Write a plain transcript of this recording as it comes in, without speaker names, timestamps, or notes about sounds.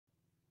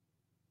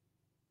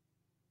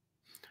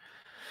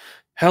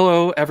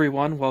Hello,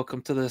 everyone.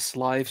 Welcome to this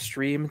live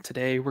stream.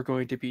 Today, we're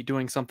going to be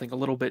doing something a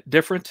little bit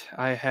different.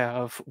 I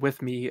have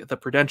with me the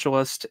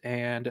Prudentialist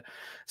and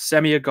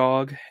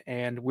Semiagog,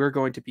 and we're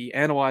going to be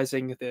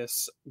analyzing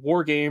this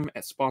war game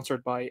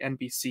sponsored by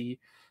NBC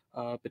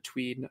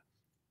between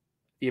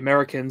the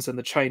Americans and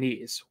the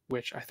Chinese,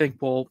 which I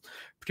think will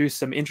produce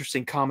some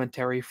interesting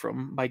commentary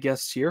from my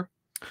guests here.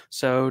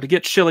 So, to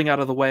get shilling out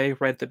of the way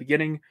right at the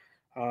beginning,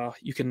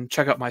 you can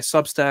check out my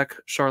Substack,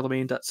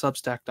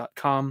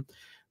 charlemagne.substack.com,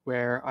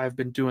 where I've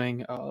been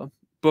doing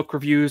book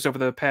reviews over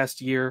the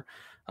past year.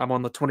 I'm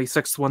on the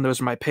 26th one.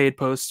 Those are my paid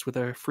posts with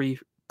a free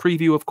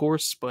preview, of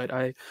course, but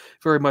I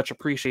very much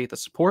appreciate the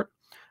support.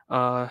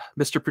 Mr.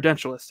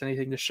 Prudentialist,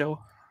 anything to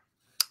show?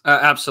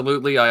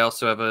 Absolutely. I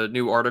also have a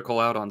new article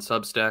out on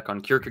Substack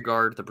on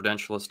Kierkegaard,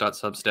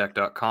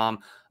 theprudentialist.substack.com.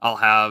 I'll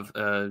have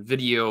a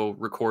video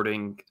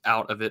recording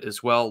out of it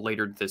as well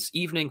later this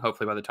evening.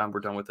 Hopefully by the time we're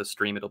done with this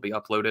stream, it'll be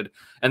uploaded.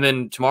 And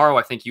then tomorrow,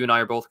 I think you and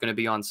I are both going to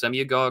be on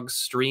Semiagog's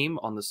stream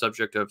on the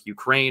subject of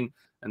Ukraine.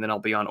 And then I'll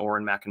be on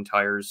Oren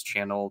McIntyre's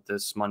channel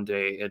this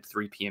Monday at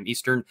 3 p.m.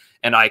 Eastern.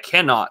 And I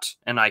cannot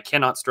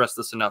stress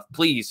this enough.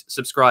 Please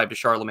subscribe to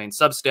Charlemagne's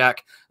Substack.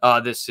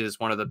 This is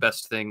one of the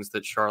best things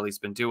that Charlie's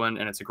been doing,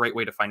 and it's a great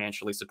way to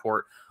financially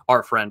support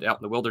our friend out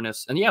in the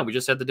wilderness. And yeah, we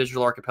just had the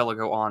Digital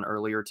Archipelago on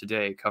earlier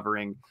today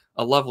covering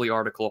a lovely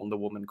article on the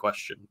woman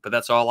question. But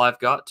that's all I've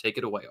got. Take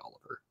it away,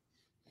 Oliver.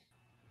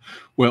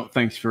 Well,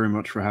 thanks very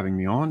much for having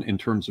me on. In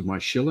terms of my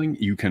shilling,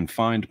 you can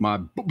find my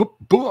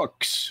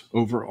books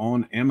over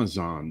on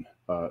Amazon.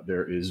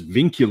 There is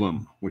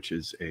Vinculum, which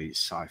is a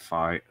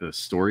sci-fi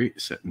story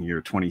set in the year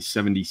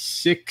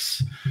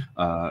 2076.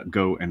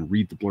 Go and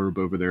read the blurb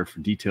over there for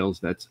details.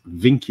 That's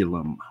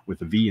Vinculum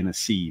with a V and a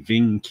C,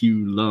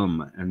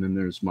 Vinculum. And then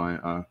there's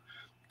my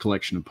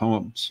collection of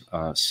poems,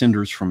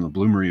 Cinders from the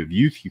Bloomery of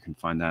Youth. You can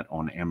find that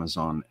on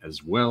Amazon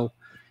as well.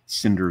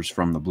 Cinders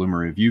from the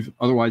Bloomery of Youth.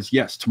 Otherwise,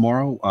 yes,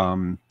 tomorrow,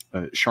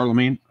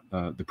 Charlemagne,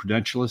 the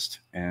Prudentialist,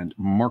 and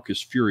Marcus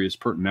Furious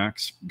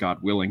Pertinax,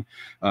 God willing,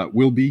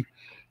 will be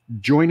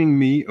joining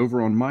me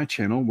over on my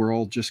channel. We're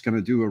all just going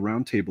to do a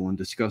roundtable and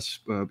discuss,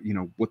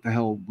 what the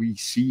hell we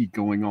see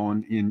going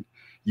on in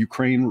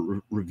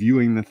Ukraine,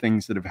 reviewing the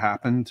things that have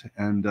happened,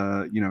 and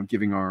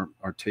giving our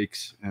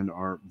takes and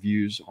our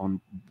views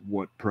on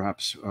what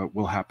perhaps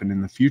will happen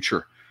in the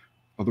future.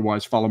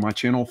 Otherwise, follow my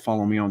channel,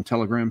 follow me on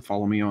Telegram,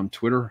 follow me on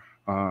Twitter.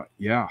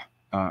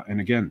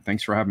 And again,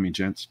 thanks for having me,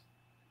 gents.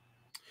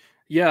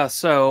 Yeah,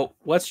 so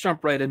let's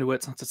jump right into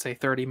it since it's a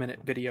 30-minute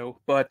video.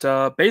 But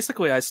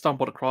basically, I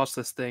stumbled across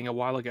this thing a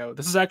while ago.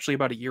 This is actually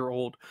about a year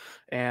old,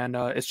 and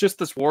it's just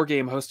this war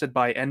game hosted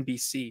by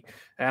NBC.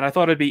 And I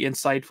thought it'd be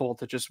insightful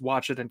to just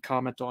watch it and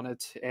comment on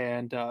it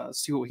and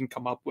see what we can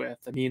come up with.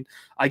 I mean,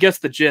 I guess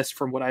the gist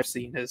from what I've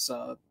seen is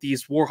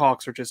these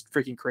warhawks are just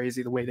freaking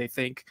crazy the way they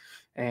think.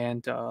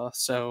 And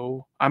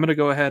so I'm going to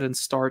go ahead and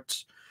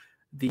start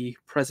the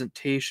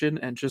presentation,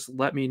 and just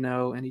let me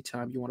know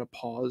anytime you want to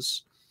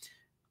pause.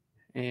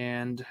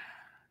 And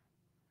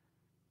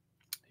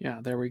yeah,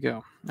 there we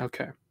go.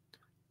 Okay,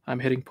 I'm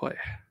hitting play.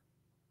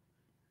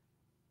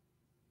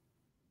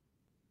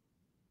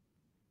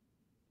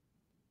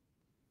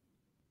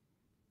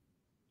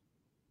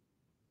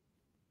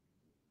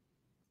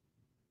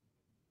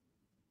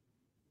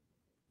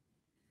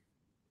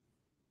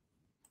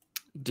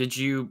 Did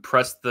you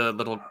press the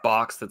little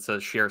box that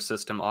says share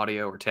system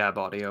audio or tab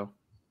audio?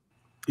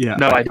 Yeah,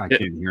 no, I can't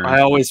hear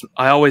it.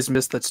 I always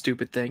miss that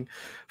stupid thing.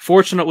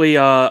 Fortunately,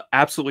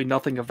 absolutely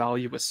nothing of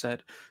value was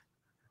said.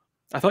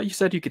 I thought you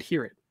said you could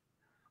hear it.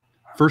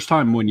 First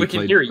time when you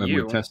played,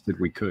 we tested,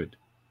 we could.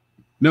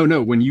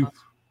 No, when you.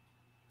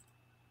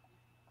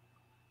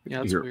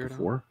 Yeah, that's hear weird. It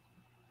before?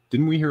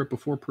 Didn't we hear it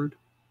before, Prude?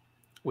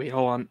 Wait,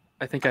 hold on.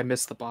 I think I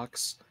missed the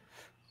box.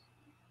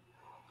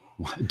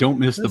 Don't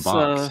miss the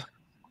box.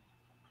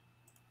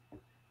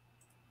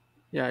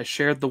 Yeah, I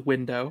shared the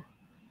window.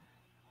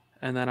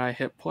 And then I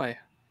hit play.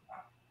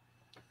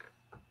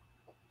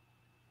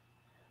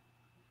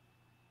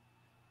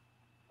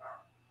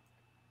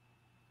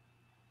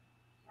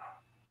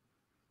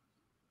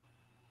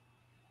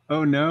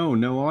 Oh no,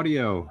 no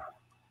audio.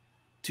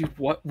 Dude,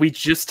 what? We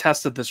just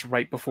tested this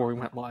right before we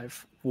went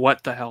live.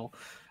 What the hell?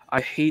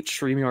 I hate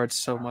StreamYard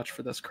so much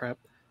for this crap.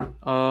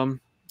 All right,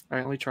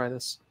 let me try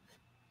this.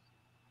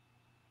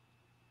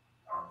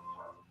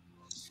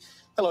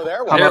 Hello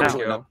there.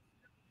 Welcome.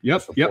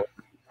 Yep.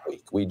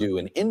 We do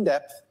an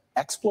in-depth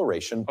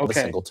exploration of a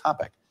single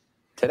topic.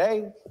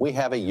 Today, we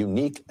have a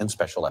unique and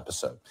special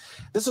episode.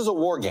 This is a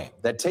war game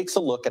that takes a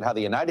look at how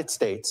the United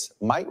States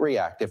might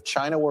react if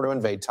China were to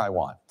invade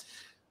Taiwan,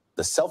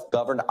 the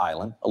self-governed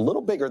island, a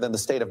little bigger than the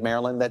state of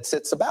Maryland, that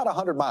sits about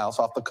 100 miles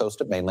off the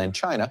coast of mainland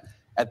China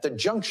at the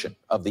junction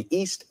of the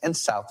East and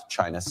South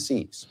China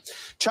Seas.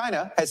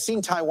 China has seen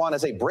Taiwan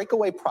as a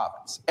breakaway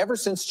province ever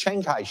since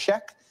Chiang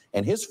Kai-shek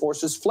and his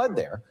forces fled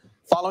there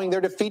following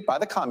their defeat by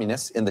the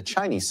communists in the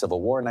Chinese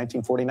Civil War in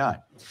 1949.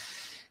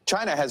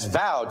 China has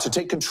vowed to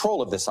take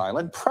control of this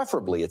island,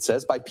 preferably, it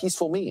says, by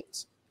peaceful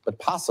means. but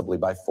possibly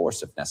by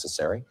force if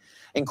necessary.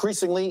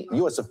 Increasingly,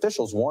 U.S.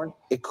 officials warn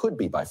it could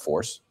be by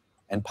force,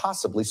 and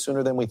possibly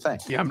sooner than we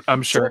think. Yeah,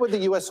 I'm sure. So what would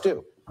the U.S.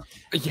 do?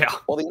 Yeah.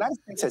 Well, the United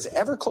States has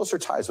ever closer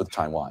ties with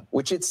Taiwan,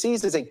 which it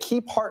sees as a key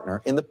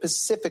partner in the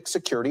Pacific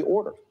Security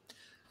Order.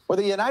 Where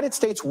the United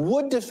States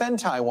would defend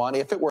Taiwan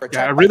if it were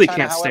attacked I really by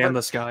China, can't stand however,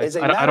 this guy. is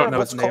a I matter don't of know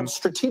what's his called name.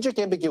 strategic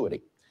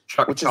ambiguity,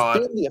 Chuck which Todd.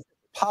 has been the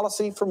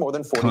policy for more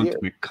than 40 years.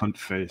 Cunt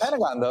face. The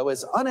Pentagon, though,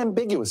 is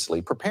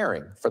unambiguously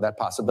preparing for that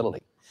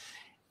possibility.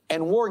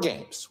 And war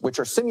games, which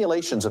are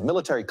simulations of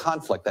military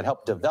conflict that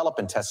help develop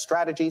and test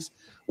strategies,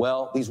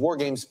 well, these war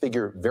games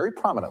figure very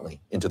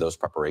prominently into those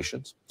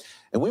preparations.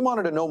 And we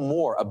wanted to know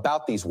more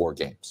about these war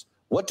games.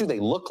 What do they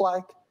look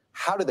like?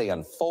 How do they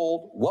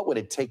unfold? What would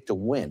it take to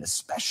win,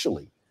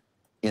 especially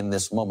in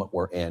this moment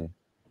we're in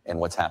and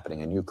what's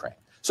happening in Ukraine?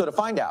 So to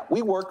find out,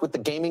 we worked with the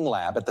Gaming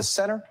Lab at the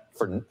Center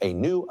for a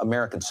New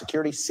American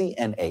Security,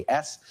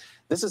 CNAS.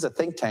 This is a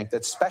think tank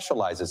that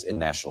specializes in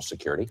national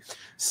security.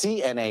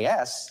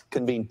 CNAS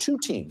convened 2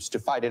 teams to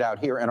fight it out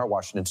here in our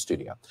Washington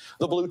studio.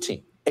 The blue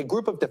team, a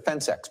group of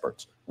defense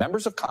experts,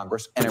 members of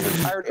Congress, and a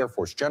retired Air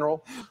Force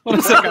general on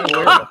the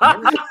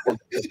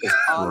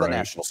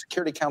National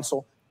Security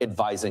Council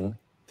advising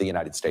the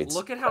United States.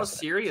 Look at how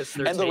serious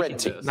they're and the taking red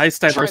team, this. Nice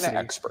diversity. China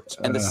experts,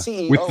 and the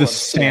CEO with the of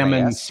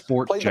salmon CNAS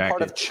sport played the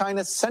part of jacket.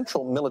 China's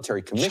Central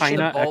Military Commission,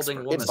 China balding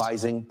expert. woman.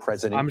 advising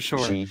President I'm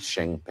sure. Xi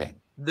Jinping.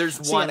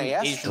 There's one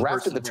CNAS Asian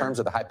drafted person the terms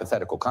here. of the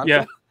hypothetical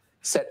conflict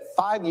set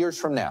 5 years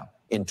from now,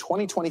 in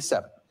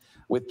 2027,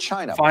 with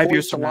China 5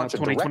 years poised to from now, launch a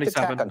direct 2027.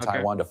 attack on Okay.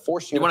 Taiwan to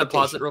force You want to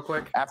pause unification it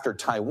real quick? after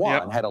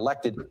Taiwan had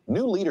elected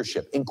new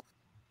leadership,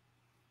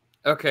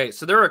 Okay,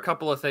 so there are a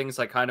couple of things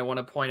I kind of want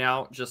to point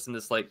out just in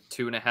this like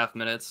 2.5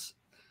 minutes.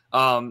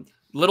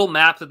 Little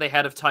map that they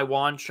had of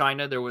Taiwan,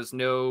 China. There was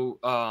no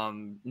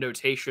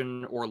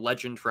notation or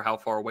legend for how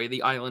far away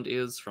the island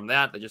is from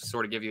that. They just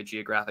sort of give you a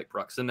geographic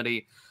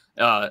proximity.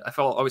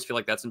 Always feel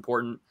like that's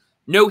important.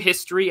 No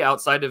history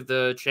outside of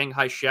the Chiang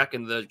Kai-shek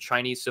and the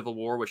Chinese Civil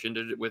War, which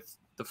ended with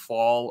the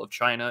fall of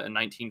China in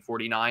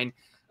 1949.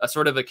 A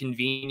sort of a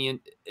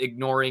convenient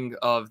ignoring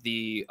of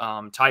the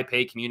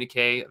Taipei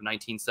Communique of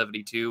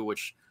 1972,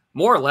 which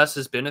more or less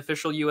has been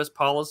official U.S.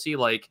 policy.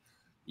 Like,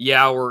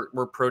 yeah,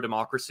 we're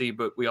pro-democracy,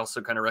 but we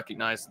also kind of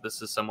recognize that this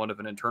is somewhat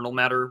of an internal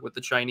matter with the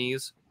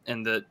Chinese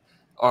and that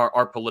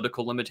our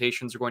political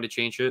limitations are going to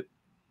change it.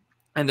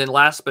 And then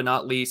last but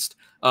not least,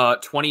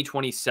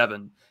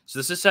 2027. So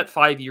this is set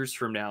 5 years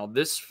from now.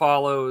 This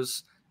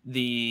follows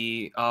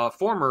the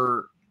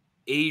former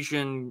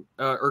Asian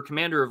or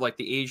commander of like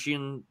the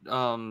Asian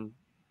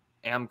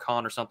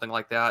AMCON or something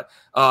like that,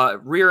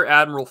 Rear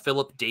Admiral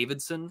Philip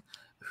Davidson,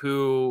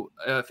 who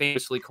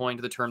famously coined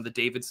the term the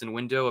Davidson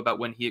window about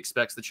when he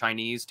expects the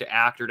Chinese to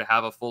act or to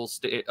have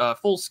a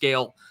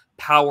full-scale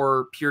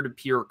power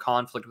peer-to-peer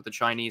conflict with the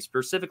Chinese,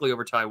 specifically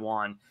over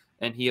Taiwan.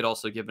 And he had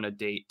also given a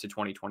date to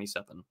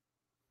 2027.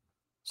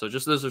 So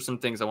just those are some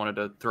things I wanted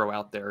to throw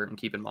out there and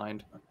keep in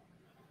mind.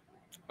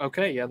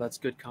 Okay, yeah, that's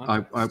good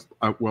context.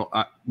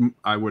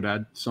 I would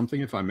add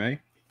something if I may.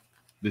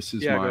 This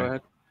is go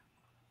ahead.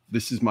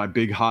 This is my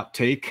big hot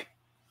take.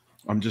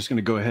 I'm just going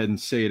to go ahead and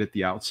say it at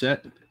the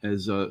outset.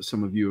 As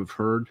some of you have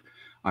heard,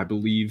 I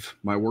believe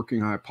my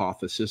working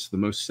hypothesis, the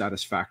most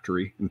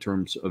satisfactory in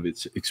terms of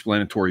its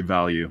explanatory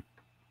value,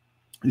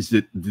 is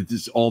that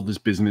all this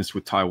business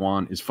with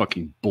Taiwan is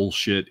fucking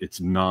bullshit. It's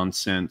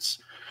nonsense.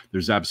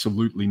 There's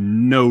absolutely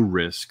no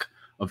risk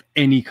of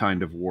any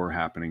kind of war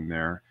happening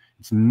there.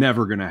 It's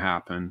never going to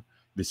happen.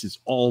 This is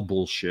all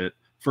bullshit.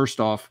 First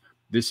off,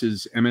 this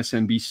is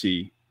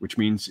MSNBC, which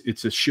means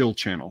it's a shill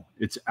channel.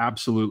 It's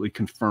absolutely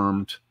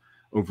confirmed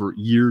over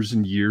years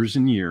and years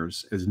and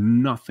years as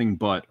nothing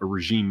but a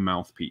regime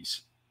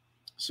mouthpiece.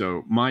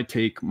 So my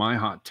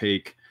hot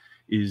take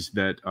is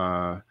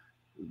that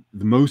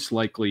the most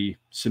likely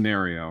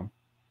scenario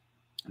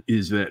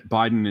is that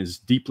Biden is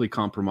deeply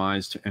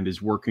compromised and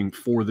is working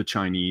for the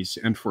Chinese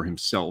and for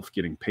himself,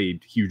 getting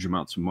paid huge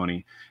amounts of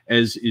money,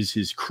 as is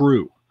his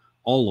crew.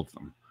 All of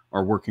them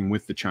are working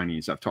with the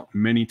Chinese. I've talked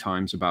many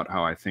times about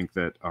how I think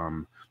that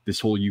this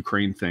whole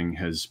Ukraine thing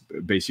has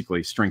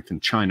basically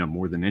strengthened China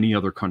more than any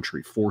other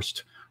country,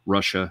 forced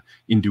Russia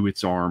into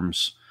its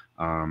arms,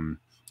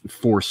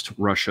 forced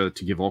Russia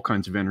to give all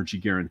kinds of energy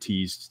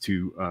guarantees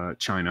to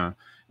China,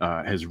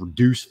 has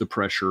reduced the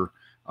pressure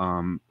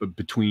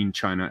between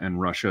China and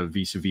Russia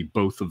vis-a-vis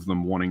both of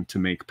them wanting to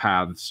make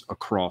paths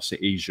across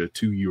Asia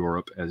to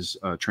Europe as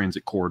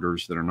transit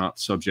corridors that are not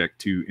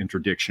subject to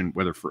interdiction,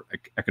 whether for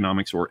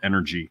economics or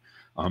energy,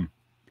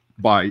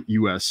 by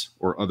U.S.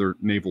 or other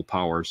naval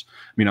powers.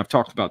 I mean, I've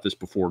talked about this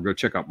before. Go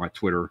check out my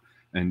Twitter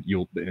and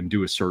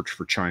do a search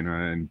for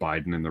China and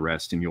Biden and the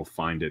rest, and you'll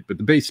find it. But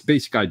the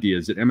basic idea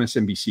is that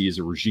MSNBC is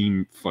a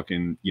regime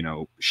fucking,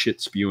 shit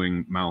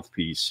spewing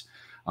mouthpiece.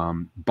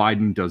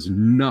 Biden does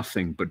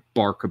nothing but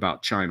bark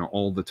about China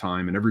all the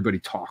time, and everybody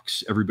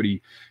talks.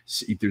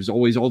 There's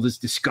always all this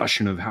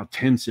discussion of how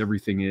tense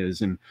everything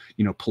is. And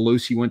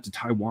Pelosi went to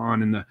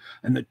Taiwan,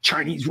 and the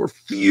Chinese were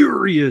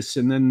furious.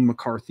 And then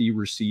McCarthy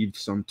received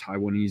some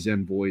Taiwanese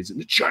envoys, and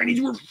the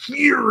Chinese were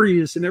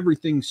furious, and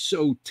everything's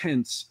so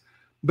tense.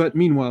 But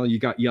meanwhile, you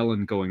got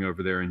Yellen going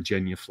over there and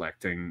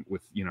genuflecting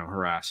with,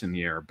 her ass in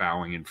the air,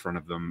 bowing in front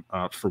of them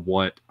for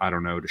what? I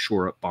don't know, to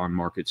shore up bond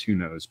markets. Who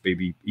knows?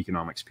 Maybe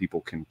economics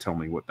people can tell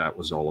me what that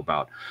was all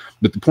about.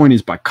 But the point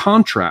is, by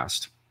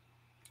contrast,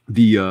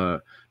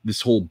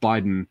 this whole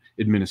Biden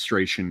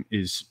administration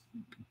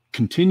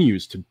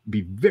continues to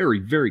be very,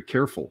 very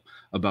careful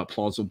about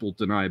plausible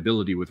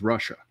deniability with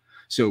Russia.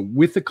 So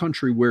with a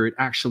country where it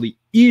actually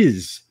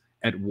is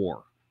at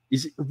war,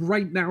 is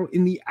right now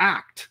in the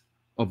act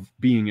of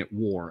being at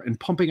war and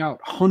pumping out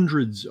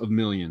hundreds of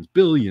millions,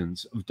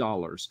 billions of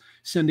dollars,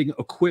 sending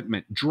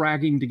equipment,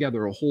 dragging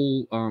together a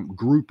whole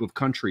group of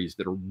countries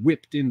that are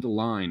whipped into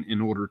line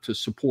in order to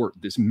support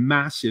this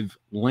massive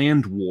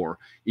land war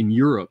in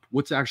Europe.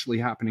 What's actually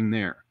happening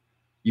there?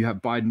 You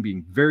have Biden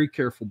being very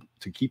careful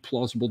to keep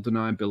plausible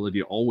deniability,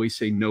 to always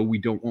say, no, we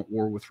don't want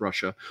war with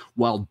Russia,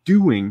 while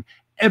doing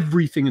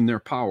everything in their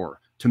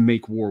power to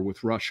make war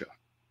with Russia.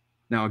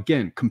 Now,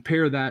 again,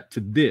 compare that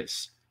to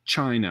this,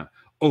 China.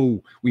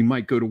 Oh, we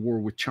might go to war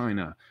with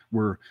China.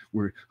 We're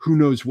who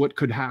knows what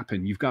could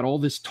happen. You've got all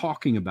this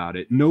talking about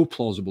it, no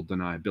plausible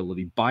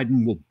deniability.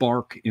 Biden will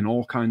bark in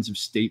all kinds of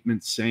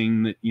statements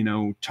saying that,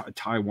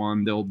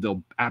 Taiwan,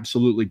 they'll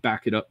absolutely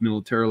back it up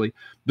militarily,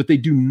 but they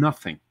do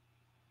nothing.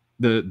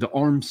 The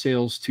arms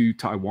sales to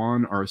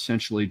Taiwan are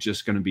essentially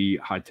just going to be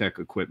high-tech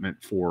equipment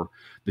for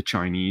the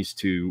Chinese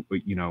to,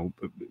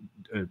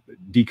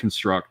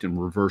 deconstruct and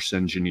reverse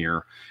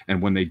engineer.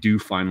 And when they do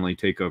finally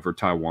take over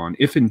Taiwan,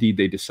 if indeed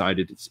they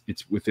decided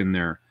it's within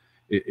their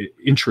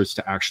interest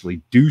to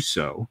actually do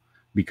so,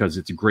 because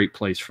it's a great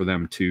place for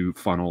them to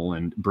funnel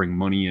and bring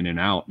money in and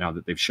out now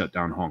that they've shut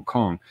down Hong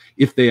Kong.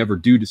 If they ever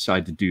do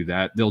decide to do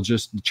that,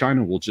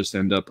 China will just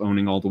end up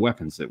owning all the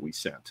weapons that we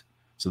sent.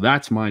 So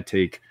that's my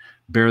take.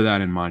 Bear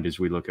that in mind as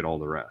we look at all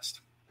the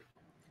rest.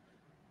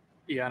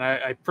 Yeah, and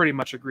I pretty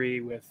much agree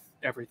with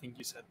everything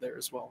you said there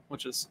as well,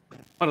 which is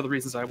one of the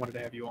reasons I wanted to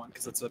have you on,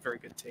 because it's a very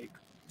good take.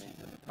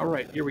 All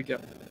right, here we go.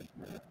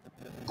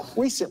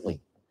 Recently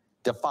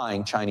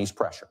defying Chinese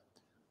pressure.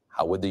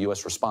 How would the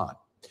U.S. respond?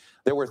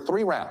 There were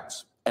 3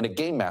 rounds and a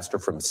game master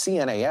from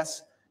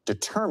CNAS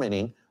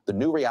determining the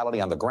new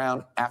reality on the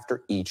ground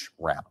after each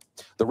round.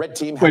 The red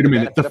team had Wait a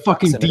minute, the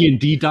fucking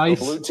D&D dice?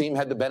 The blue team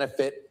had the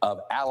benefit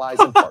of allies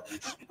and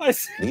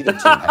partners. Neither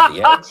team had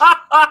the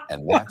edge,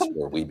 and that's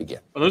where we begin.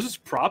 Are those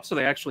just props? Are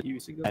they actually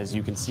using them? As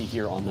you can see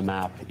here on the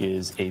map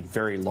is a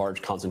very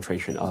large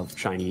concentration of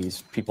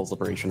Chinese People's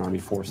Liberation Army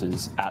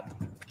forces at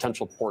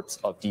potential ports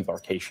of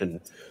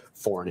debarkation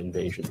for an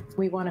invasion.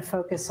 We want to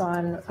focus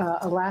on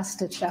a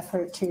last-ditch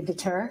effort to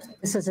deter.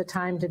 This is a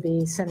time to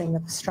be sending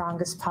the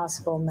strongest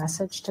possible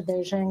message to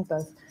Beijing,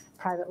 both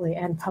privately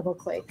and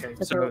publicly. Okay,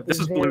 so this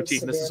is blue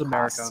team, this is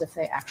America. If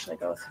they actually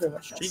go through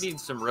with this. She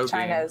needs some rotating.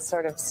 China has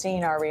sort of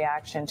seen our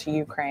reaction to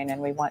Ukraine,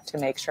 and we want to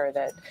make sure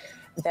that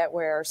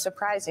we're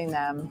surprising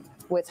them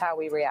with how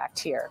we react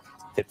here.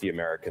 Hit the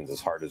Americans as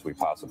hard as we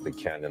possibly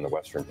can in the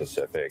Western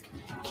Pacific,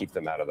 keep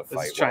them out of the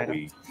fight while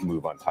we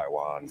move on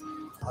Taiwan.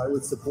 I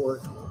would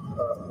support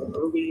an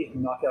early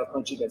knockout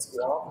punch against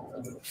Guam.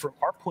 From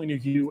our point of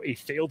view, a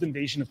failed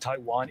invasion of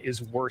Taiwan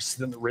is worse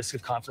than the risk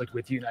of conflict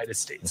with the United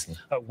States.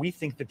 We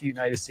think that the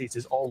United States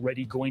is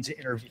already going to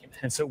intervene,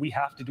 and so we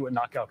have to do a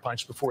knockout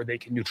punch before they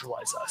can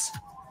neutralize us.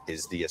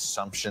 Is the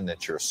assumption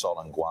that your assault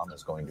on Guam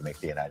is going to make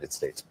the United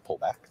States pull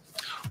back?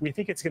 We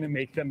think it's going to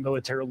make them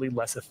militarily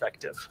less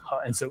effective,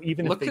 and so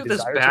even Look if they at this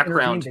desire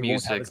background to intervene,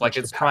 music, they won't have as like much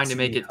it's trying to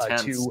make it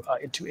capacity,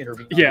 tense. to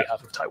intervene on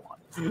behalf of Taiwan.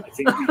 I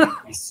think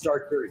we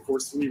start very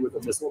forcefully with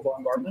a missile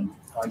bombardment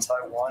on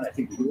Taiwan. I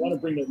think we want to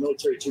bring the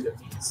military to their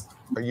knees.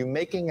 Are you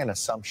making an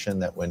assumption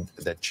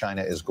that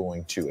China is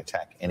going to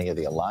attack any of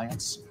the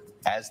alliance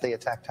as they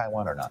attack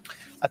Taiwan or not?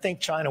 I think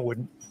China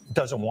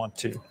doesn't want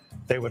to.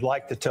 They would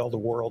like to tell the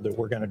world that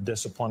we're going to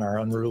discipline our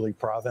unruly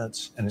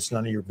province, and it's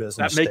none of your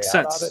business. That makes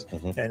stay sense. Out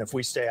of it. And if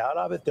we stay out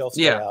of it, they'll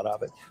stay out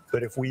of it.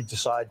 But if we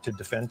decide to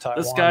defend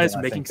Taiwan, this guy's then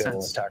I making think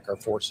they'll sense. attack our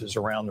forces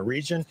around the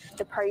region.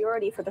 The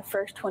priority for the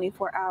first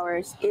 24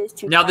 hours is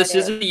to Now this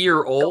is a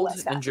year old,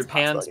 and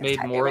Japan's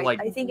made more right?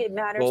 like I think it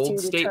matters bold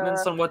to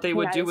statements on what they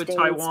would do with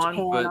Taiwan,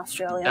 Japan, but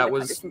Australia, that other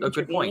was countries from a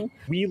good point.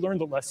 We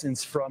learned the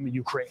lessons from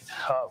Ukraine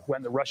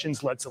when the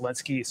Russians let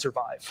Zelensky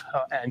survive,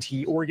 and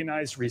he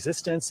organized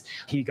resistance.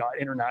 He got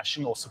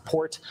international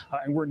support,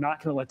 and we're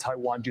not going to let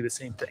Taiwan do the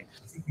same thing.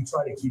 I think we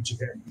try to keep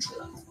Japan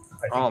neutral.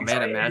 Oh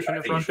man, imagine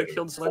if Russia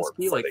killed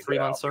Zelensky like 3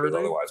 months earlier.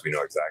 Otherwise, we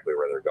know exactly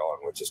where they're going,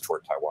 which is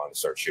toward Taiwan, to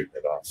start shooting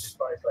at us.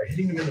 By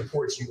hitting them in the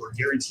ports, you are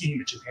guaranteeing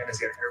that Japan is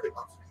going to airlift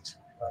conflict.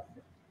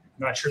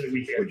 not sure that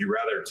we can. Would you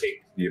rather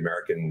take the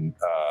American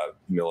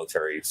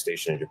military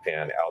station in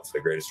Japan out to the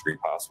greatest degree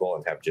possible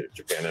and have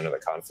Japan enter the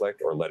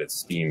conflict, or let it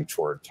steam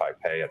toward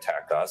Taipei,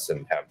 attack us,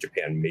 and have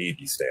Japan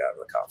maybe stay out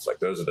of the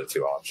conflict? Those are the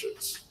two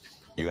options.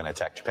 You're going to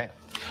attack Japan?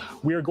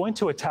 We are going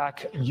to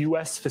attack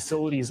U.S.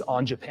 facilities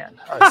on Japan.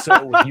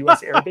 So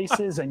U.S. air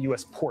bases and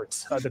U.S.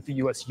 ports that the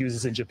U.S.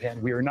 uses in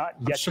Japan. We are not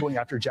yet going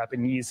after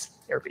Japanese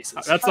air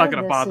bases. That's not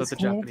going to bother the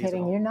Japanese.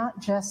 You're not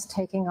just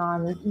taking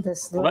on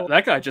this little...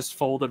 That guy just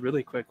folded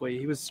really quickly.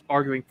 He was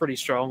arguing pretty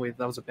strongly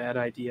that was a bad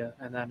idea.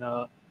 And then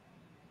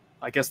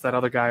I guess that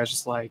other guy was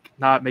just like,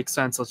 nah, it makes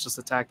sense. Let's just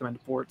attack them in the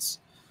ports.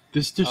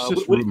 This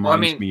just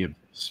reminds me of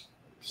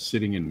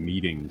sitting in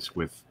meetings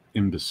with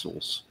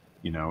imbeciles.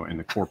 You know, in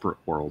the corporate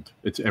world,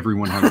 it's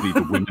everyone has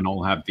the women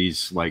all have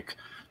these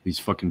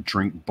fucking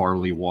drink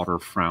barley water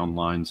frown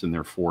lines in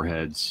their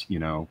foreheads. You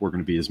know, we're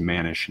going to be as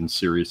mannish and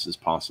serious as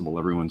possible.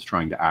 Everyone's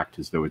trying to act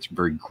as though it's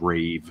very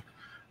grave.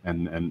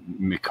 And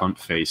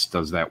McCuntface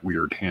does that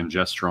weird hand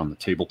gesture on the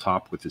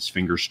tabletop with his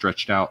fingers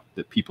stretched out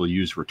that people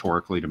use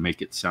rhetorically to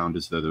make it sound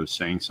as though they're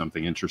saying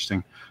something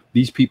interesting.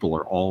 These people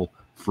are all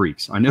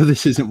freaks. I know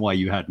this isn't why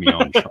you had me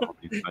on,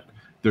 Charlie, but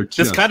they're just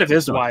this kind of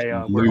is why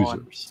we're on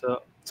losers.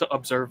 To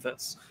observe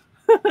this.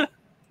 All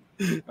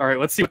right,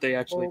 let's see what they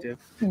actually do.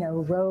 You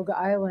know, rogue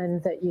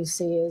island that you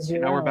see is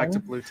your now own, we're back to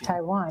blue team.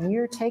 Taiwan.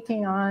 You're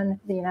taking on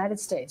the United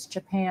States,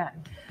 Japan,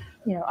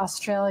 you know,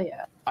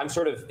 Australia. I'm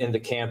sort of in the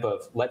camp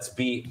of let's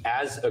be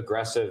as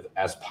aggressive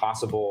as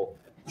possible,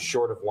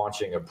 short of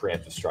launching a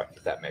preemptive strike,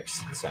 if that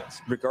makes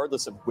sense.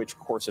 Regardless of which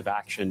course of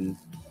action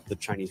the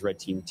Chinese red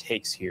team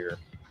takes here,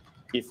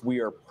 if we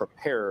are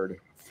prepared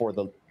for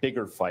the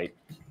bigger fight,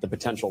 the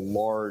potential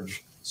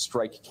large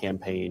strike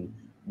campaign,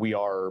 we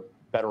are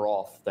better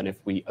off than if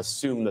we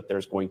assume that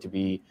there's going to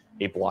be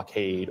a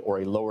blockade or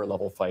a lower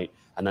level fight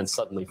and then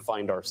suddenly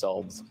find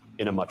ourselves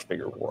in a much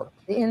bigger war.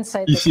 The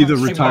insight you see the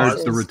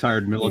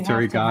retired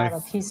military guy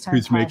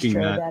who's making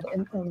that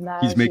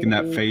he's making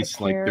that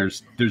face like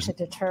there's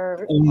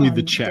only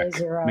the check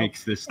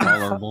makes this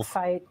tolerable.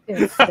 Fight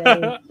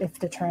if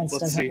deterrence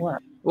doesn't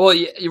work. Well,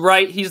 you're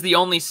right. He's the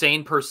only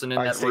sane person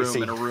in that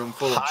room, in a room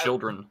full of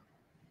children.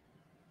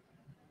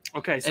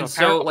 Okay,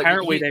 so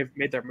apparently they've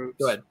made their moves.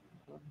 Go ahead.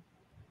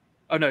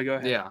 Oh no, go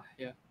ahead.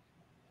 Yeah.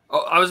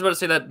 Oh, I was about to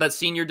say that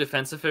senior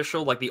defense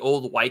official, like the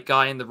old white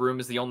guy in the room,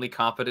 is the only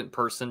competent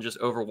person just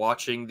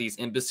overwatching these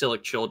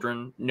imbecilic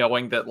children,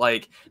 knowing that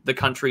like the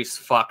country's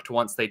fucked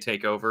once they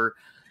take over.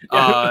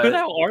 Yeah, who the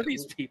hell are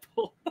these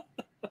people?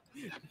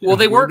 Well,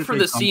 they work for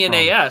the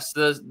CNAS,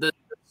 the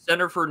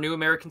Center for New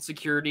American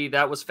Security,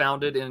 that was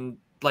founded in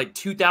like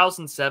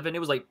 2007. It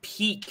was like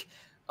peak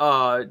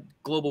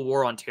global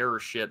war on terror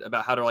shit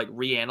about how to like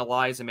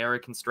reanalyze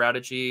American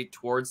strategy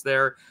towards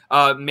there,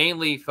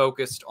 mainly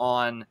focused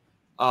on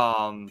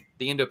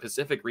the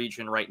Indo-Pacific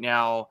region right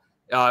now.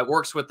 It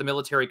works with the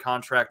military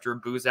contractor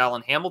Booz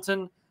Allen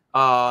Hamilton,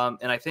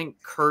 and I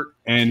think Kurt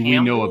and Campbell,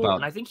 we know about,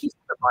 and I think he's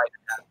the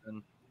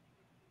Biden.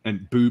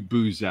 And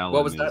Booz Allen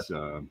what was is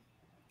that?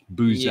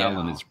 Booz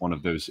Allen is one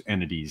of those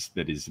entities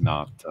that is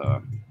not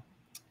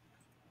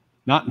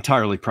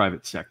entirely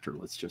private sector,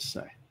 let's just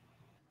say.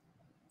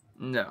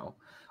 No.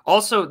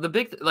 Also,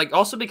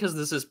 also because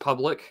this is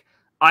public,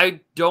 I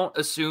don't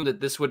assume that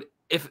this would,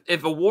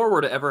 if a war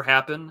were to ever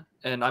happen,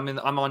 and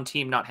I'm on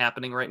team not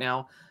happening right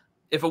now.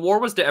 If a war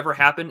was to ever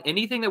happen,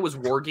 anything that was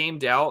war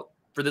gamed out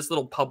for this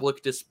little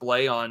public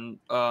display on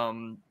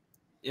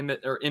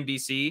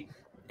NBC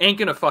ain't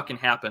gonna fucking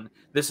happen.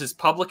 This is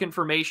public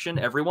information.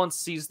 Everyone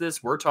sees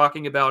this. We're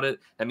talking about it.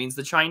 That means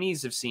the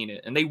Chinese have seen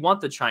it, and they want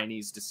the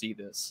Chinese to see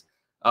this.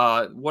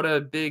 What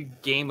a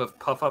big game of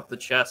puff up the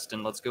chest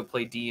and let's go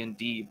play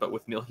D&D, but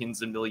with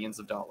millions and millions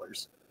of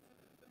dollars.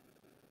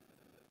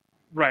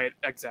 Right,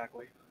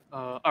 exactly.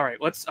 All right,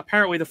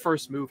 apparently the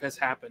first move has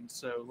happened,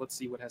 so let's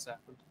see what has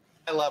happened.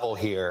 High level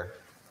here,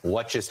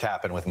 what just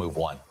happened with move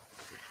one?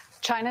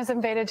 China's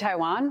invaded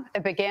Taiwan.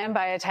 It began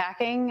by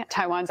attacking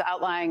Taiwan's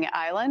outlying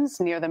islands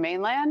near the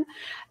mainland.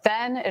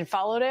 Then it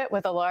followed it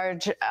with a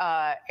large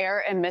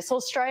air and missile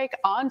strike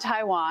on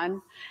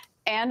Taiwan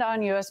and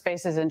on U.S.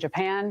 bases in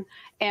Japan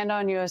and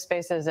on U.S.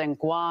 bases in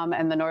Guam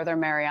and the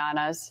Northern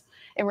Marianas.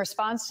 In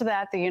response to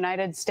that, the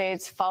United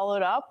States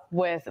followed up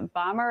with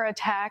bomber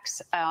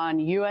attacks on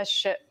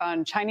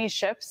Chinese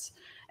ships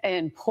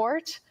in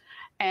port,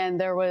 and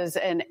there was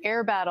an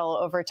air battle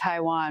over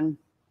Taiwan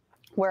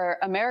where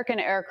American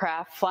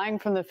aircraft flying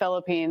from the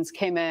Philippines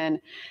came in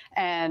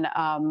and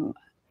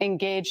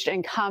engaged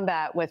in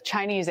combat with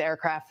Chinese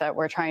aircraft that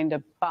were trying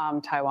to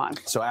bomb Taiwan.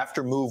 So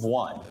after move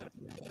one,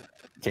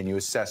 can you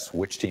assess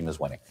which team is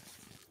winning?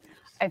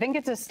 I think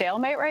it's a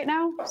stalemate right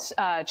now.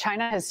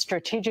 China has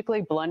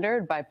strategically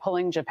blundered by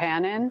pulling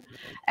Japan in,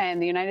 and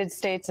the United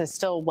States is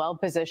still well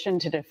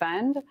positioned to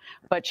defend,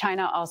 but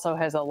China also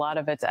has a lot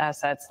of its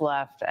assets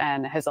left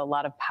and has a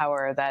lot of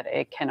power that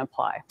it can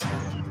apply.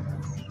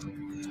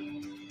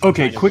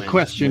 Okay, quick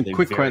question.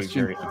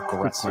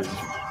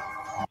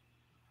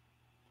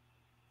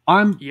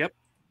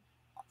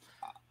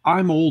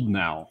 I'm old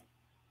now.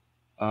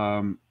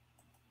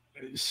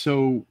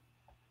 So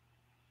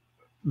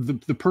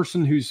the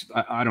person who's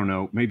I don't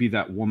know, maybe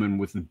that woman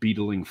with the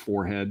beetling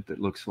forehead that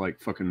looks like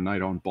fucking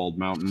Night on Bald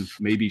Mountain.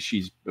 Maybe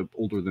she's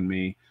older than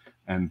me,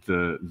 and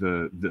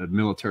the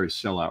military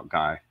sellout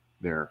guy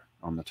there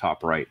on the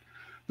top right.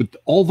 But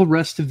all the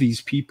rest of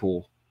these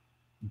people,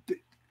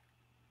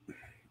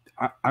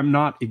 I'm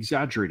not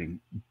exaggerating.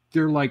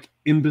 They're like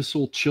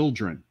imbecile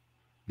children.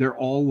 They're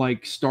all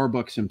like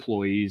Starbucks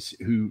employees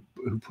who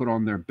put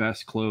on their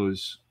best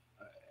clothes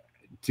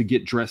to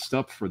get dressed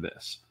up for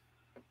this.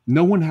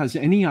 No one has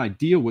any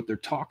idea what they're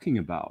talking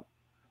about.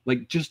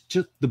 Like just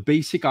the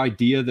basic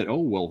idea that, oh,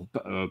 well,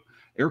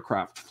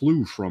 aircraft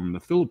flew from the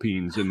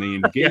Philippines and they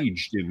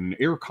engaged in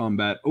air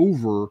combat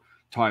over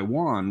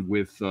Taiwan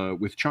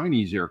with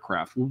Chinese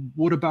aircraft.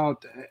 What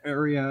about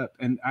area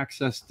and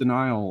access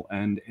denial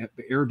and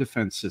air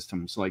defense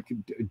systems? Like,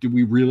 do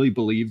we really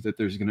believe that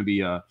there's going to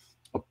be a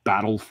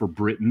battle for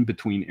Britain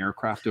between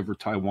aircraft over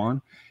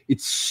Taiwan?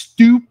 It's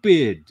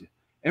stupid.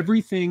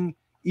 Everything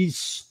is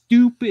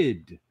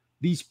stupid.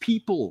 These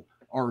people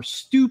are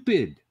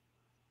stupid.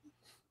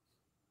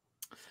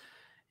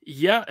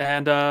 Yeah,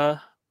 and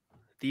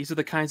these are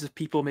the kinds of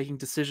people making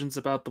decisions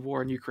about the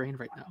war in Ukraine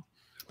right now.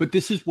 But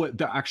this is what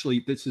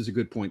actually, this is a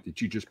good point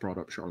that you just brought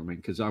up, Charlemagne,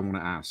 because I want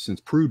to ask, since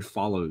Prude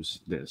follows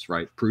this,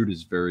 right?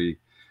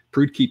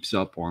 Prude keeps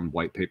up on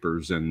white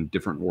papers and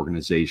different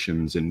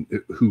organizations and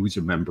who's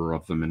a member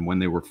of them and when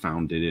they were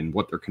founded and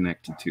what they're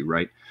connected to,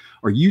 right?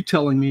 Are you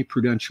telling me,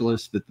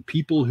 Prudentialist, that the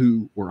people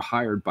who were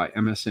hired by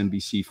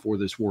MSNBC for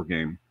this war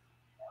game,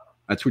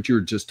 that's what you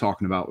were just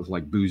talking about with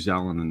like Booz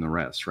Allen and the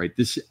rest, right?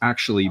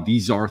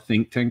 These are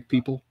think tank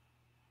people?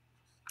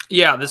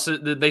 Yeah,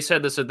 they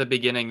said this at the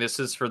beginning. This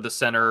is for the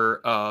Center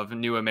of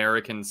New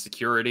American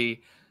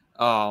Security.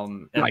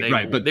 And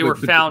they were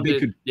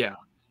founded.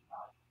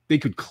 They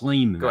could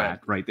claim that,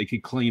 right? They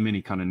could claim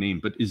any kind of name,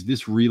 but is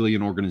this really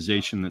an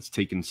organization that's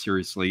taken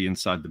seriously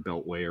inside the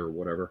Beltway or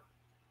whatever?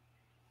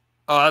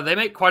 They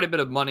make quite a bit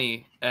of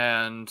money,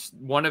 and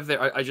one of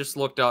their, I just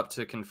looked up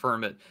to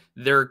confirm it,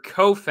 their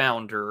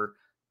co-founder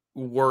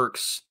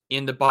works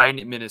in the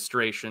Biden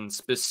administration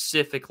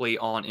specifically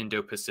on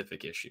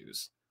Indo-Pacific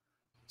issues.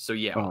 So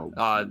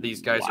yeah,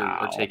 these guys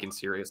are taken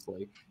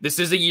seriously. This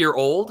is a year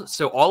old,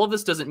 so all of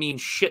this doesn't mean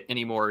shit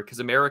anymore because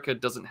America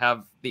doesn't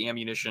have the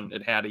ammunition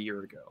it had a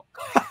year ago.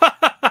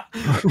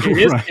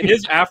 It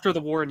is after the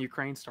war in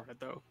Ukraine started,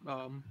 though.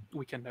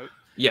 We can note.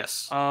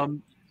 Yes.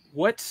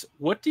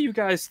 What do you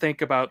guys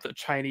think about the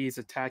Chinese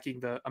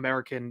attacking the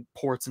American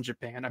ports in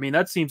Japan? I mean,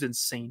 that seems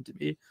insane to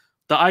me.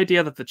 The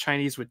idea that the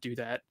Chinese would do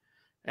that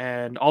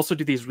and also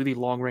do these really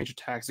long-range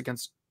attacks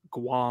against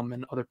Guam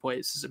and other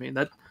places. I mean,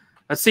 that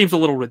seems a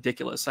little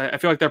ridiculous. I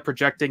feel like they're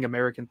projecting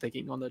American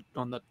thinking on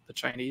the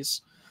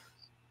Chinese.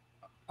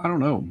 I don't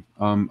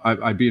know.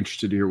 I'd be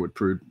interested to hear what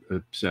Prude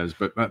says,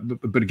 but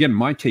again,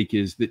 my take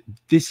is that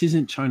this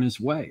isn't China's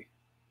way.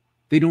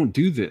 They don't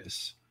do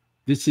this.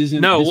 This isn't.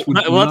 No,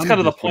 that's kind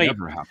of the point.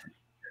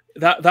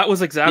 That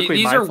was exactly.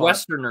 These my are thought.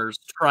 Westerners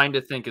trying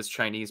to think as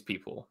Chinese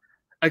people.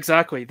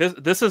 Exactly.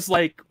 This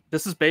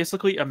is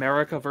basically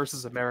America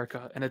versus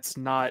America, and it's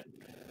not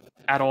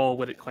at all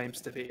what it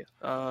claims to be.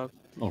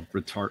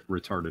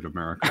 Retarded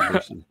America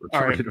versus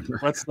retarded America.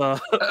 Let's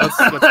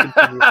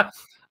continue.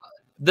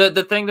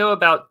 The thing though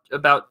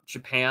about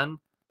Japan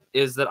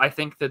is that I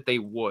think that they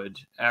would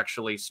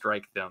actually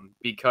strike them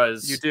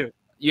because you do.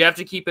 You have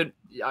to keep it.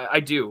 I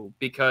do,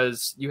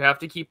 because you have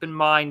to keep in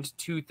mind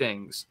two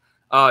things.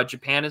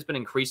 Japan has been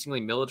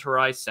increasingly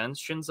militarized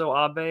since Shinzo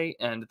Abe,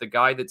 and the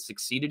guy that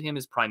succeeded him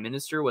as prime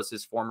minister was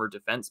his former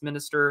defense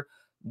minister.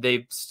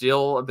 They've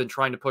still been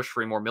trying to push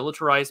for a more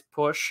militarized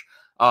push.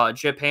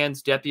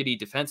 Japan's deputy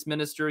defense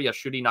minister,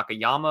 Yasushi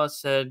Nakayama,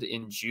 said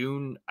in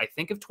June, I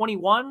think of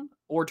 21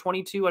 or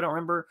 22, I don't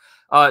remember,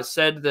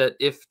 said that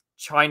if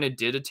China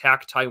did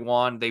attack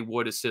Taiwan, they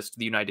would assist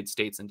the United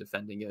States in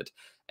defending it.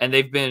 And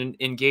they've been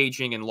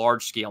engaging in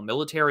large-scale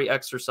military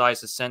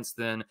exercises since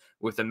then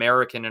with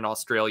American and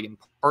Australian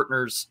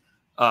partners.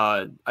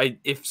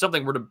 If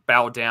something were to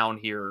bow down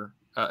here,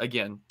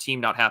 again,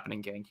 team not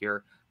happening gang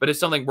here, but if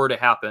something were to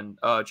happen,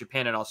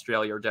 Japan and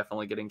Australia are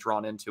definitely getting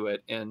drawn into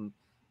it, and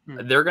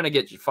they're going to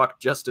get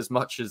fucked just as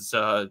much as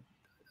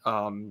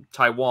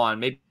Taiwan,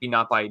 maybe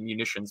not by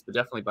munitions, but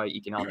definitely by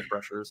economic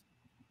pressures.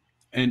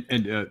 And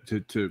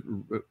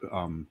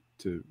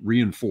to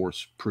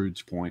reinforce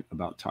Prude's point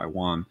about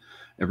Taiwan,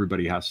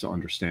 everybody has to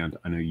understand,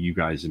 I know you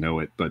guys know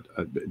it, but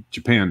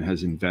Japan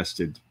has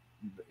invested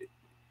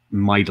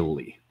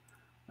mightily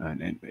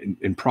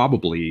and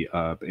probably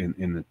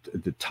in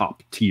the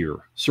top tier,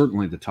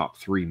 certainly the top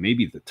three,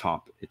 maybe the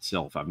top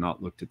itself. I've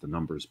not looked at the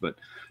numbers, but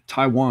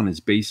Taiwan is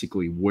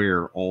basically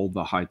where all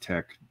the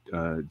high-tech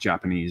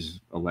Japanese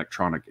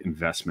electronic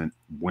investment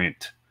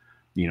went.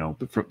 You know,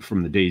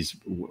 from the days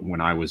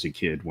when I was a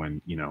kid,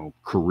 when, you know,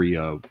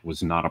 Korea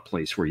was not a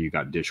place where you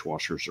got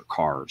dishwashers or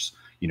cars,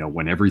 you know,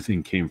 when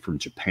everything came from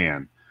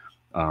Japan,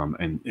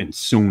 and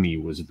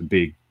Sony was the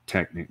big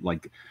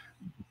like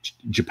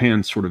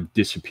Japan sort of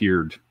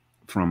disappeared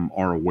from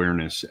our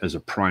awareness as a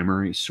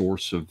primary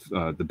source of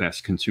the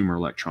best consumer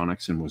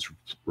electronics and was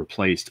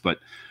replaced. But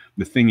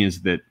the thing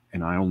is that,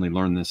 and I only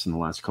learned this in the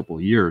last couple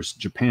of years,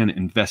 Japan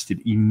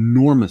invested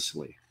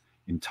enormously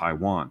in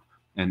Taiwan.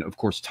 And of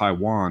course,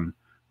 Taiwan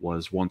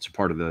was once a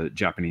part of the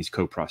Japanese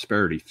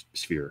co-prosperity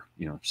sphere,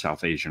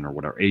 South Asian or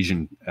whatever,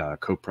 Asian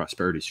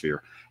co-prosperity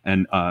sphere.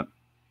 And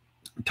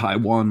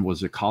Taiwan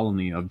was a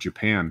colony of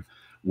Japan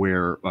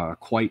where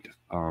quite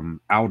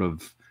out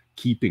of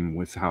keeping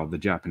with how the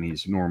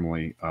Japanese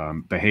normally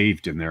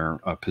behaved in their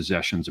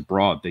possessions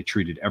abroad, they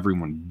treated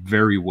everyone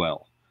very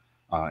well.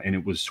 And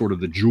it was sort of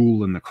the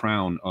jewel in the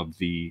crown of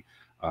the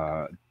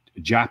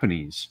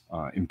Japanese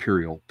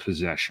imperial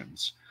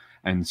possessions.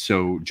 And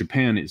so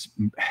Japan is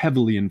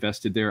heavily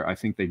invested there. I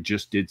think they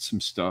just did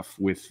some stuff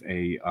with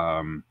a,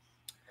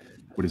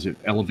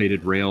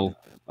 elevated rail.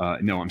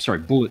 No, I'm sorry,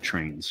 bullet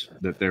trains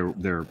that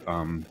they're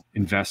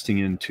investing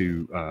in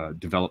to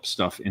develop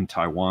stuff in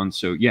Taiwan.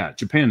 So yeah,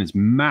 Japan is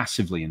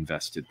massively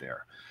invested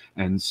there.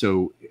 And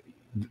so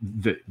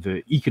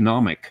the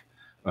economic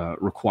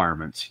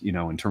requirements,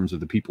 in terms of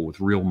the people with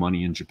real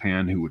money in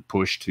Japan who would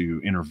push to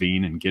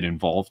intervene and get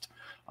involved,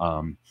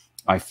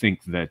 I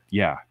think that,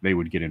 yeah, they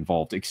would get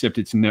involved, except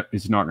it's not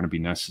going to be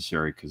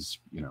necessary because,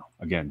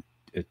 again,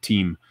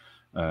 Team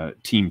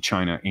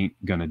China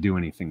ain't going to do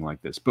anything like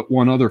this. But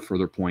one other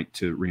further point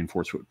to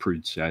reinforce what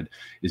Prude said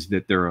is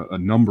that there are a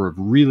number of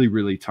really,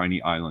 really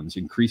tiny islands,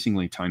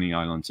 increasingly tiny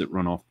islands that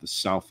run off the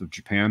south of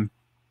Japan.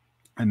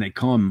 And they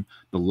come,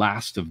 the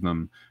last of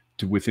them,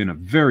 to within a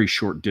very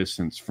short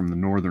distance from the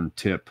northern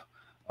tip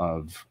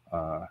of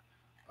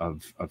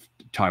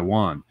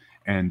Taiwan.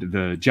 And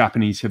the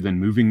Japanese have been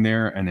moving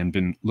there and then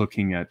been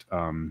looking at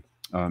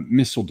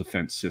missile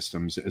defense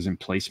systems as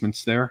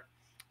emplacements there.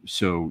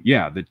 So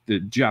yeah, the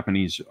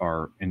Japanese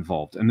are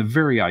involved. And the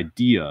very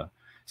idea,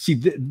 see,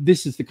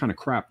 this is the kind of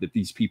crap that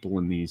these people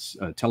in these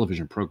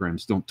television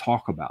programs don't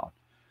talk about.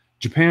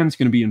 Japan's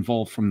going to be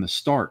involved from the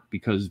start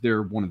because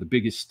they're one of the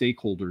biggest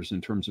stakeholders in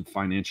terms of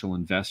financial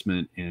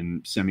investment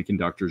in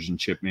semiconductors and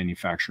chip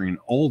manufacturing and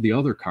all the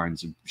other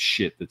kinds of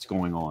shit that's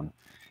going on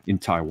in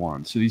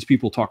Taiwan. So these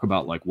people talk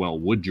about like, well,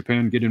 would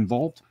Japan get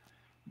involved?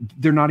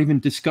 They're not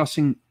even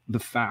discussing the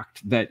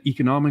fact that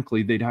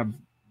economically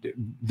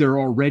they're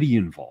already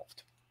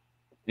involved.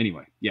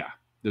 Anyway, yeah,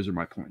 those are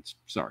my points.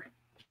 Sorry.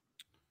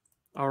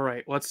 All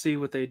right, let's see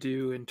what they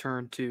do in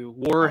turn two.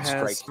 War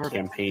has started.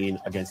 Campaign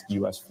against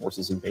U.S.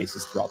 forces and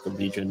bases throughout the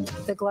region.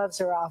 The gloves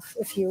are off,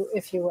 if you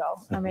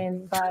will. I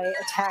mean, by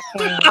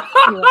attacking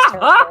U.S.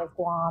 territory of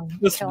Guam,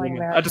 killing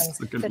Americans,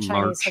 the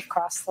Chinese have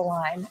crossed the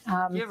line.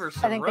 I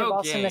think they've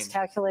also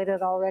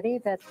miscalculated already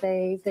that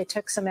they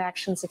took some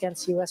actions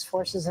against U.S.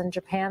 forces in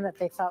Japan that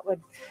they thought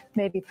would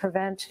maybe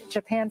prevent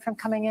Japan from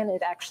coming in.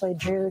 It actually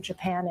drew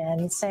Japan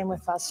in. Same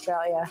with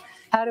Australia.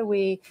 How do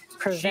we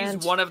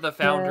prevent She's one of the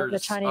founders the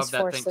Chinese of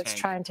that force that's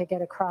trying to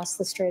get across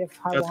the Strait of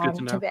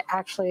Taiwan to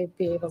actually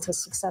be able to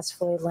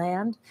successfully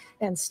land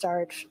and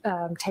start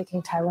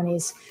taking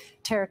Taiwanese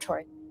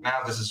territory?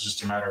 Now this is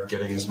just a matter of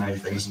getting as many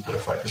things into the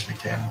fight as we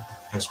can,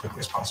 as quickly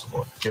as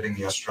possible. Getting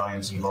the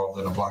Australians involved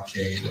in a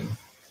blockade and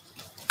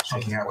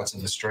checking out what's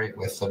in the strait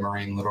with the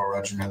Marine Little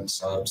Regiment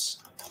subs,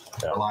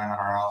 relying on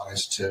our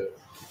allies to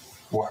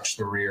watch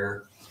the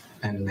rear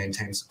and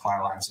maintain supply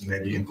lines and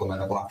maybe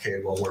implement a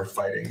blockade while we're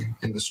fighting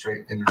in the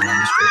strait.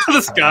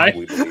 This guy.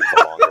 We believe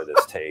the longer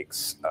this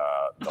takes,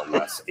 the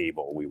less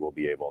able we will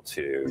be able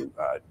to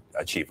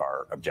achieve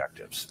our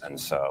objectives. And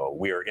so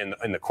we are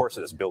in the course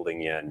of this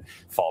building in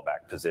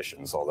fallback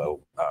positions, although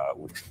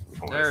we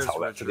tell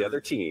that to the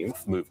other team.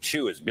 Move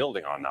 2 is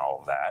building on all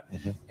of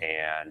that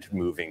and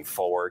moving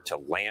forward to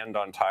land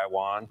on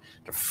Taiwan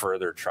to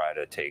further try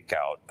to take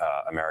out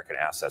American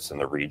assets in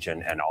the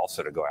region and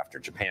also to go after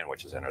Japan,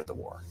 which has entered the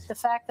war. The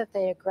fact that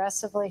they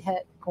aggressively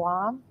hit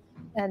Guam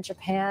and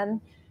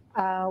Japan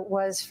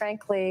was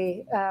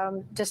frankly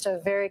just a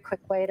very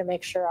quick way to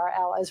make sure our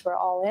allies were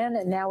all in.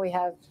 And now we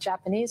have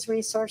Japanese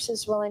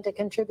resources willing to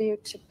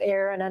contribute to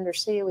air and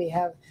undersea. We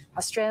have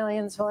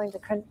Australians willing to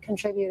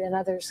contribute and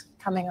others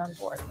coming on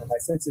board. My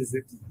sense is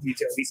that you need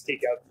to at least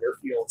take out the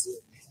airfields in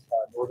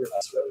northern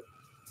Australia.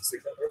 So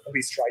at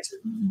least try to.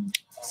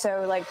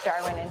 So like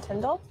Darwin and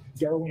Tyndall?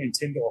 Darwin and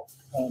Tyndall.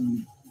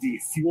 The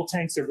fuel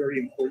tanks are very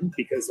important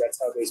because that's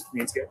how those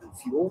planes get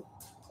refueled.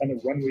 And the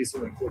runways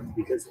are important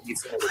because it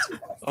needs to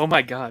take off. Oh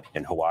my God!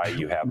 In Hawaii,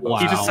 you have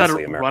he just said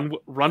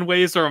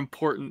runways are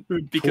important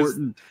because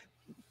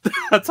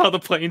that's how the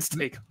planes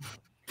take.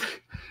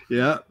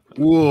 Yeah.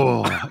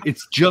 Whoa!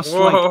 It's just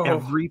like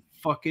every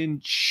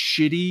fucking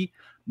shitty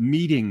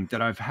meeting that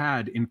I've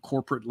had in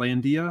corporate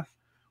landia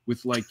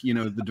with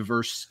the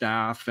diverse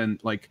staff and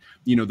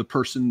the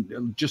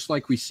person, just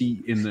like we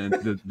see in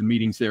the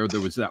meetings there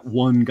was that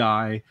one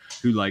guy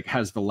who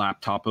has the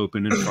laptop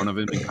open in front of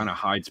him and kind of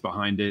hides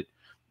behind it,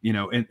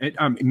 and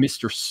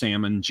Mr.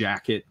 Salmon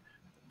Jacket.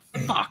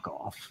 Fuck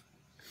off.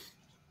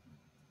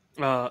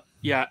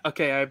 Yeah.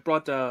 Okay. I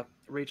brought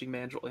Raging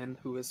Mandrill in,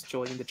 who is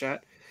joining the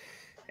chat,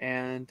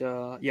 and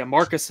yeah,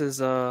 Marcus is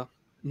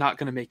not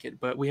going to make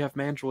it, but we have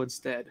Mandrill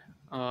instead.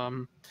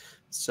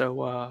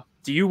 So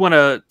do you want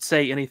to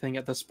say anything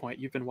at this point?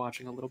 You've been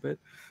watching a little bit.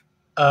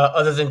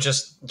 Other than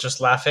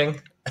just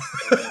laughing.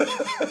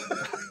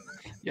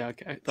 Yeah,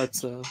 okay.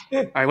 That's all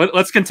right.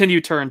 Let's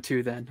continue turn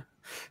 2 then.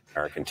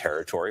 American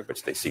territory,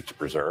 which they seek to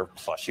preserve.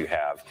 Plus, you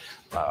have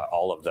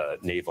all of the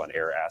naval and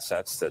air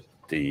assets that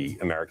the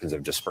Americans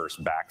have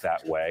dispersed back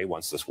that way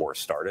once this war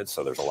started.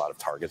 So there's a lot of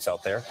targets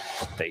out there.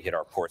 They hit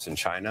our ports in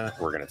China.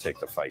 We're going to take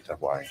the fight to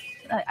Hawaii.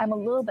 I'm a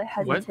little bit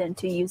hesitant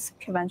to use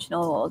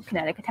conventional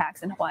kinetic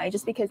attacks in Hawaii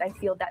just because I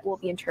feel that will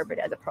be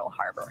interpreted as a Pearl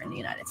Harbor in the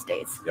United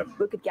States. Yep.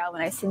 We could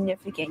galvanize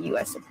significant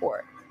U.S.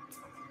 support.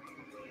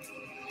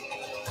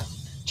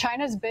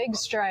 China's big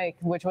strike,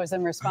 which was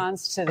in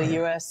response to the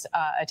U.S.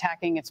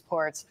 Attacking its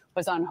ports,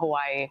 was on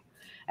Hawaii.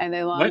 And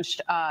they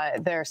launched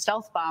their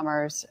stealth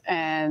bombers,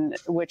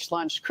 which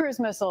launched cruise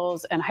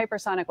missiles and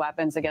hypersonic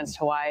weapons against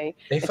Hawaii.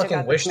 They took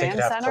out the wish they command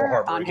could have Pearl center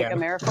Harbor on again.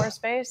 Hickam Air Force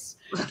Base,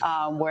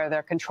 where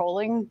they're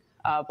controlling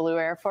Blue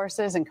Air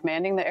Forces and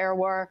commanding the air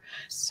war.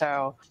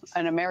 So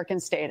an American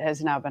state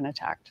has now been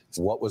attacked.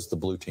 What was the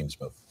blue team's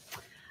move?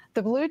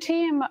 The blue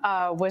team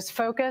was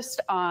focused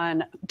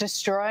on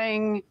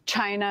destroying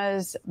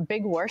China's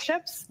big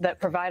warships that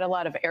provide a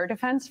lot of air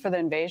defense for the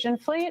invasion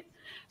fleet.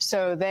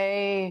 So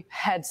they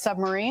had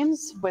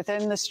submarines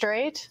within the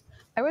strait.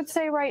 I would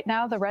say right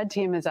now the red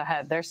team is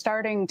ahead. They're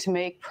starting to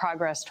make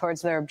progress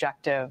towards their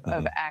objective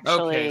of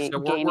actually Okay, so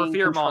gaining we're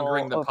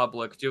fear-mongering the control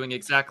public, doing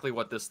exactly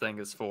what this thing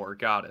is for.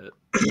 Got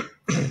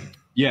it.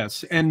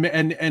 Yes,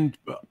 and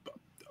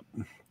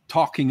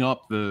talking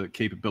up the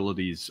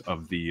capabilities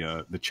of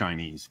the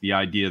Chinese, the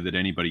idea that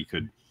anybody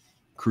could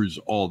cruise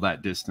all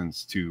that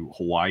distance to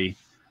Hawaii.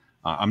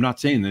 I'm not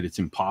saying that it's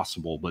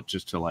impossible, but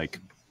just to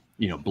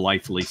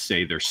blithely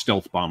say their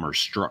stealth bombers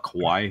struck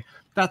Hawaii,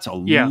 that's a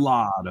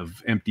lot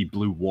of empty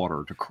blue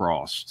water to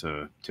cross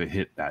to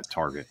hit that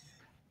target.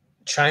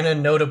 China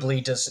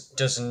notably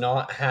does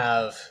not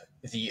have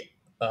the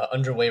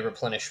underway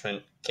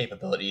replenishment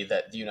capability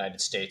that the United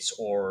States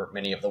or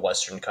many of the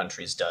Western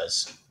countries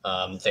does.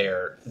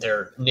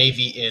 Their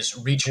navy is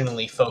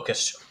regionally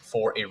focused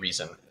for a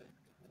reason.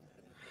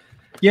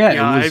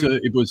 Yeah,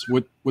 it was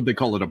what would they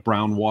call it, a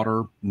brown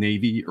water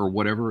navy or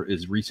whatever,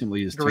 as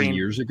recently as 10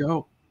 years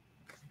ago.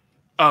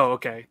 Oh,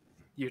 okay.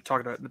 You're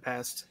talking about in the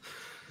past.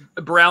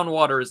 Brown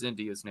water is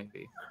India's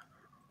navy.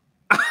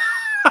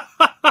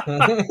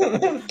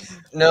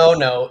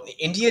 No.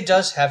 India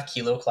does have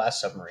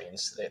Kilo-class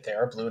submarines. They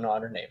are blue and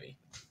honor navy.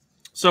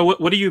 So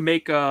what do you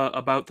make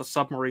about the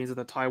submarines in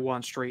the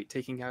Taiwan Strait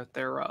taking out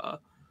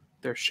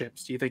their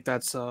ships? Do you think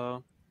that's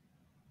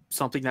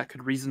something that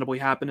could reasonably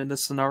happen in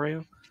this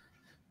scenario?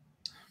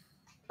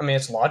 I mean,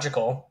 it's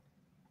logical.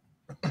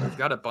 We've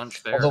got a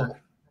bunch there.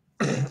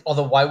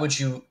 Although why would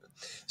you?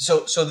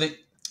 So the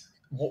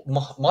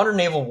modern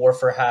naval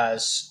warfare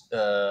has,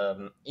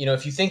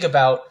 if you think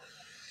about,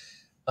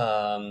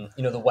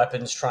 the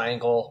weapons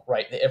triangle,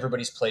 right?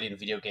 Everybody's played in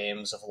video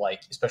games of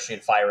especially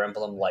in Fire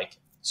Emblem,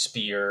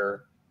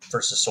 spear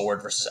versus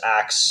sword versus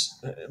axe.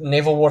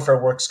 Naval warfare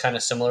works kind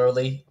of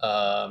similarly,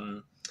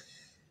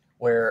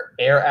 where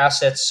air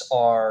assets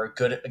are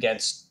good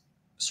against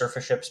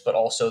surface ships, but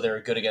also they're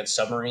good against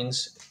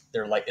submarines.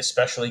 They're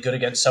especially good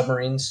against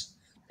submarines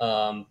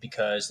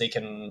because they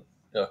can,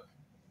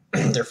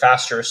 they're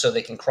faster, so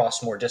they can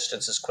cross more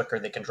distances quicker.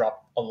 They can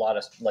drop a lot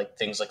of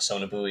things like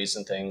sonobuoys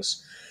and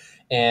things.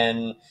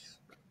 And,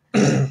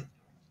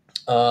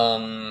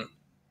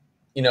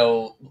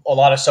 a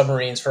lot of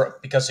submarines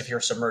because if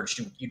you're submerged,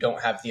 you don't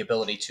have the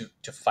ability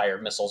to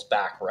fire missiles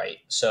back. Right.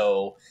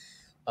 So,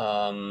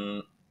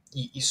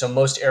 so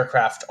most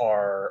aircraft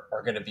are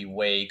going to be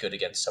way good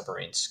against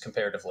submarines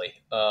comparatively.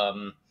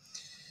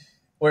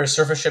 Whereas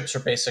surface ships are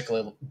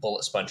basically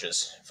bullet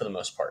sponges for the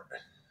most part.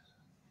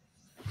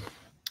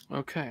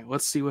 Okay,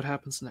 let's see what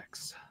happens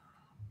next.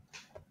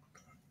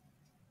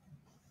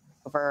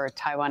 over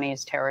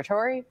Taiwanese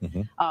territory,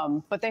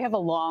 but they have a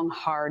long,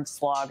 hard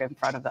slog in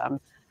front of them.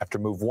 After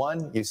move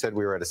 1, you said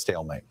we were at a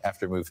stalemate.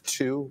 After move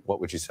 2, what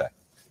would you say?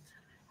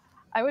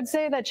 I would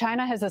say that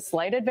China has a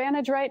slight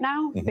advantage right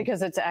now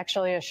because it's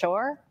actually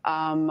ashore.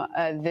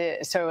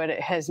 So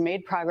it has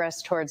made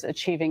progress towards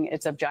achieving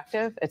its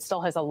objective. It still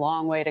has a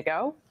long way to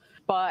go,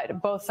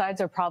 but both sides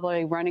are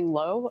probably running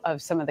low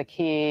of some of the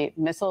key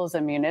missiles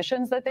and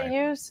munitions that they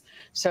use.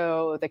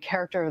 So the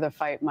character of the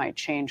fight might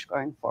change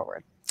going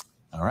forward.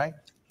 All right.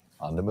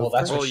 On the move.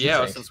 Well,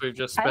 yeah, since we've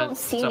just spent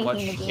so much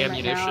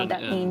ammunition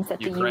that means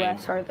that Ukraine. the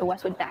U.S. or the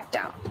West would back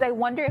down. I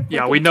wonder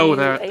if we know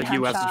that the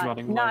U.S. is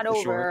running low, not for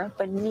over, sure.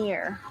 but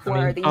near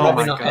where the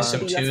probably U.S.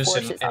 not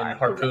SM2s and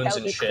harpoons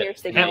and shit.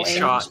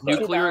 Shot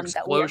nuclear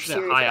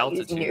explosion at high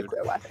altitude.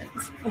 Nuclear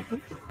weapons.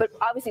 But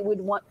obviously,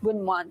 wouldn't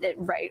want it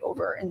right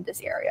over in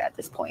this area at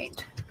this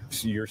point.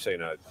 So you're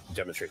saying a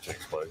demonstration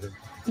explosion?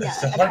 Yeah,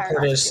 the hard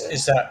part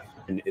is that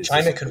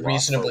China could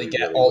reasonably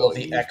get all of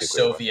the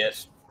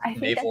ex-Soviet I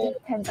think that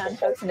depends on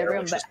folks in the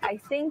room, but I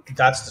think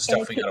that's the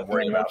stuff we got to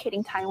worry in a about.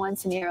 locating Taiwan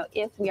scenario,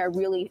 if we are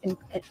really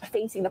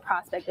facing the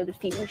prospect of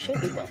defeat, we should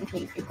be willing to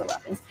use nuclear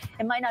weapons.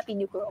 It might not be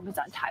nuclear weapons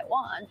on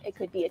Taiwan. It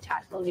could be a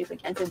tactical nuke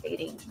against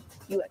invading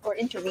U.S. or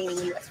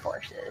intervening U.S.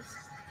 forces.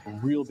 A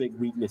real big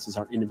weakness is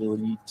our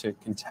inability to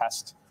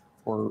contest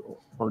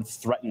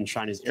threaten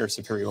China's air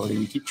superiority.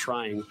 We keep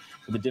trying,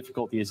 but the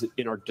difficulty is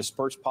in our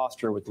dispersed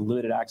posture with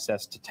limited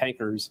access to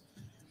tankers.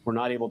 We're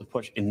not able to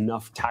push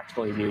enough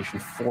tactical aviation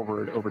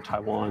forward over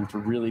Taiwan to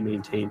really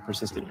maintain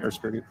persistent air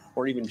superiority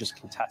or even just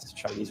contest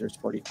Chinese air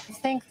superiority. I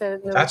think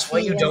that's why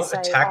you don't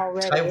attack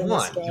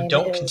Taiwan. You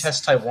don't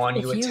contest Taiwan.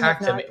 You attack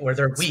them where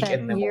they're weak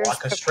and then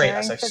block us straight,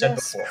 as I've said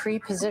before.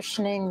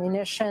 Pre-positioning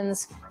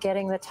munitions,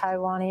 getting the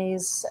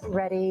Taiwanese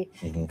ready,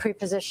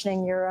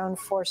 pre-positioning your own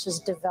forces,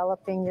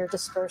 developing your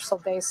dispersal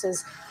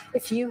bases.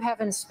 If you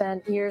haven't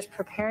spent years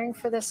preparing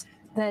for this,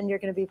 then you're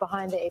going to be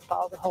behind the 8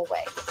 ball the whole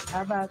way.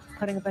 How about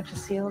putting a bunch of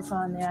SEALs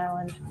on the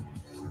island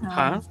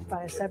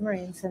by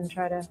submarines and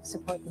try to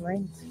support the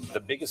Marines? The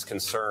biggest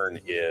concern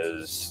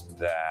is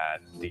that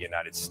the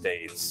United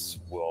States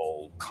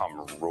will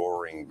come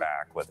roaring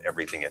back with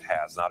everything it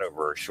has, not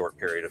over a short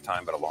period of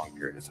time, but a long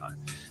period of time.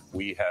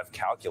 We have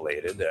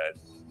calculated that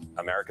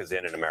America's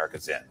in and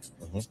America's in,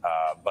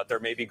 but there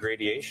may be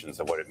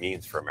gradations of what it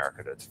means for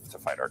America to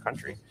fight our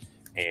country.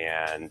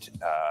 And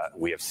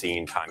we have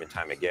seen time and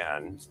time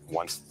again,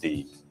 once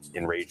the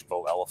enraged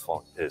bull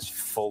elephant is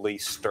fully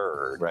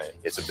stirred,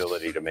 its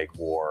ability to make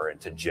war and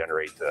to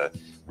generate the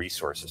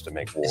resources to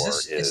make war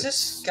is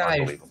this guy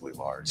unbelievably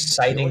large.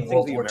 Citing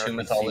World War II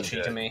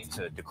mythology to me?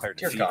 To declare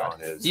Dear defeat God.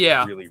 on is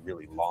really,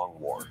 really long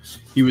wars.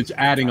 He was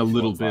adding a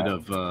little bit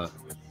of a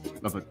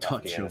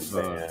touch of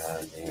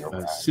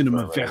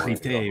cinema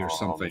verite or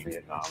something.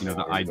 You know,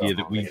 the idea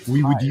that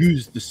we would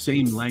use the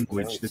same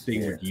language that they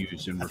would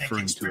use in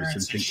referring to us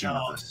and thinking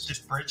of us. This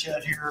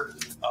bridgehead here,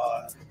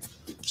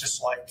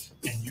 just like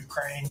in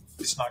Ukraine,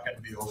 it's not going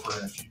to be over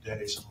in a few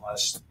days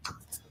unless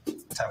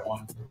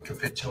Taiwan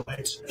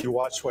capitulates. If you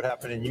watch what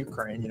happened in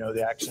Ukraine, you know,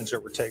 the actions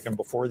that were taken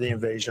before the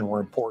invasion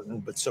were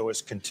important, but so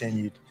is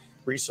continued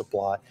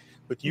resupply.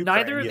 With Ukraine,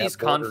 neither of these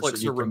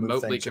conflicts are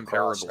remotely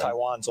comparable.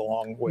 Taiwan's a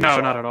long way. No,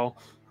 not at all.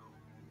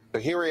 So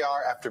here we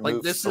are after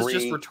move this 3,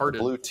 is just retarded. the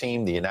blue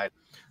team, the United.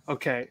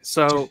 Okay,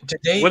 so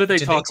what did they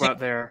talk about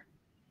there?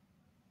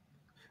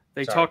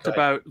 They talked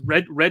about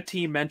red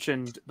team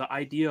mentioned the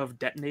idea of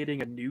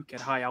detonating a nuke at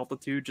high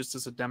altitude just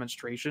as a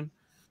demonstration,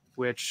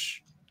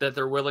 which that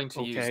they're willing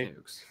to use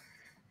nukes.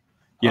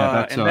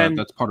 Yeah,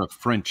 that's part of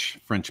French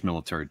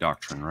military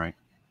doctrine, right?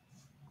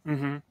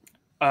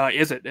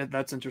 Is it?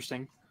 That's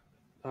interesting.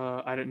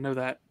 I didn't know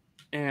that.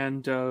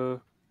 And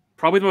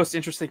probably the most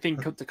interesting thing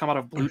to come out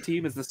of Blue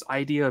Team is this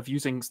idea of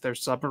using their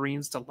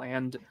submarines to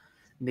land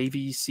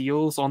Navy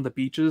SEALs on the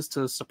beaches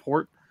to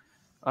support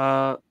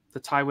the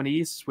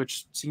Taiwanese,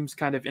 which seems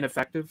kind of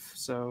ineffective.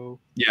 So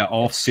yeah,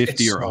 all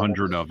 50 or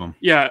 100 of them.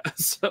 Yeah,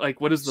 so, like,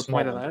 what is the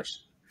point of that?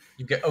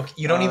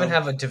 You don't even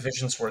have a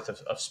division's worth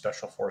of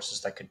special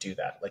forces that could do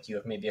that. Like you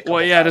have maybe a couple.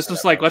 Well, yeah, it's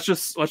just like let's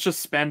just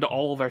spend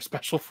all of our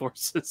special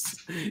forces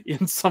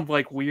in some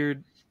like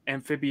weird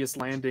amphibious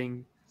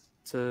landing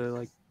to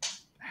like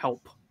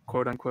help,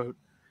 quote unquote.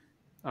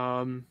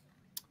 All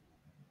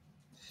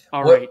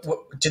right.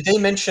 Did they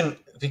mention,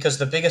 because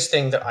the biggest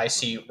thing that I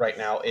see right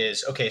now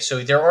is, okay,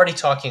 so they're already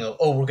talking of,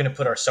 oh, we're going to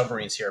put our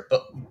submarines here,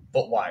 but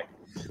why?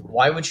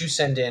 Why would you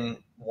send in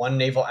one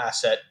naval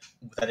asset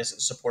that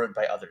isn't supported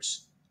by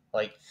others?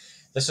 Like,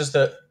 this is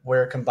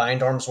where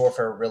combined arms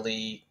warfare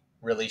really,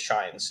 really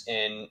shines.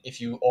 And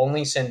if you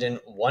only send in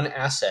one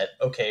asset,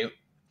 okay,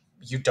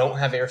 you don't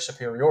have air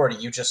superiority.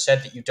 You just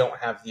said that you don't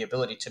have the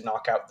ability to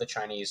knock out the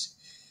Chinese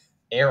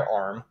air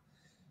arm.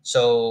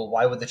 So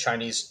why would the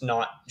Chinese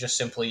not just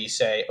simply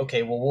say,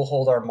 okay, well, we'll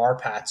hold our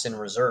Marpats in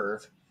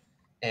reserve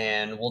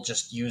and we'll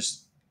just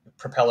use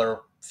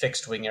propeller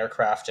fixed wing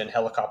aircraft and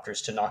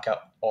helicopters to knock out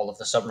all of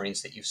the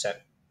submarines that you've sent?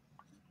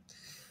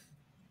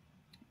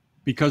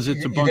 Because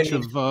it's a bunch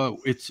of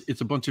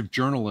it's a bunch of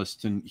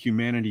journalists and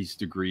humanities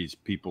degrees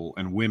people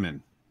and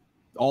women.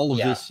 All of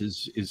this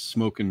is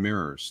smoke and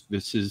mirrors.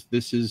 This is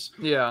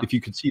if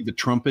you could see the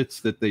trumpets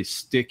that they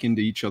stick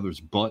into each other's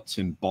butts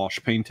in Bosch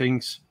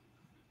paintings,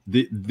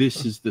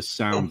 this is the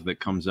sound that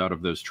comes out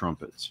of those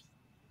trumpets.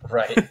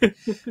 Right.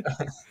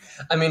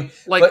 I mean,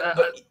 like,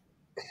 but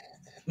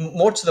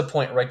more to the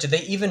point, right? Did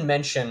they even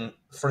mention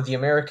for the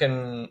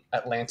American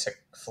Atlantic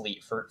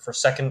Fleet, for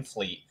Second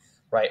Fleet,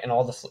 right, and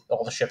all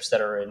the ships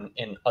that are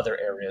in other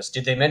areas?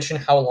 Did they mention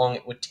how long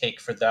it would take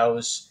for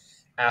those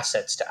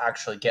assets to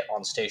actually get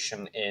on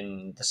station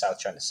in the South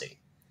China Sea?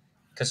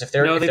 Because if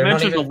they're they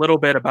mentioned a little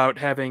bit about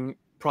having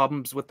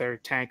problems with their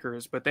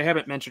tankers, but they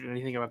haven't mentioned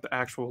anything about the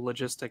actual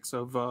logistics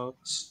of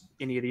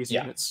any of these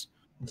units.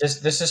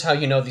 This is how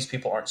you know these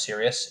people aren't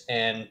serious,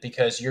 and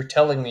because you're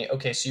telling me,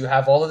 okay, so you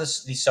have all of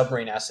these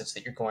submarine assets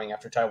that you're going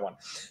after Taiwan.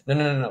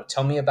 No.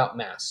 Tell me about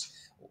mass.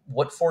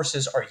 What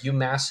forces are you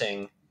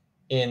massing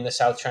in the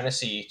South China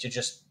Sea to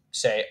just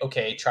say,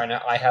 okay,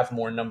 China, I have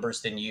more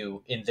numbers than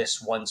you in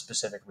this one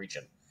specific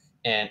region,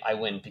 and I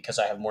win because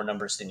I have more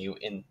numbers than you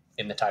in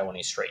the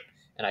Taiwanese Strait,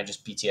 and I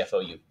just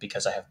BTFO you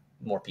because I have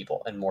more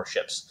people and more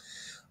ships.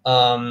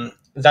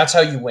 That's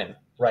how you win,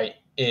 right?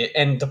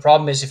 And the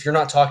problem is, if you're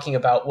not talking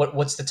about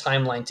what's the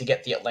timeline to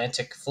get the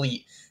Atlantic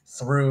Fleet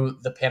through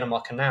the Panama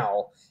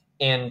Canal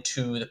and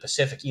to the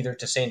Pacific, either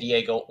to San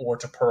Diego or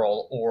to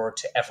Pearl or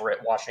to Everett,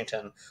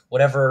 Washington,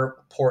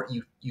 whatever port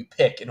you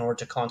pick in order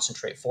to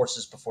concentrate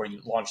forces before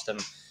you launch them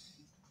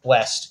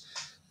west,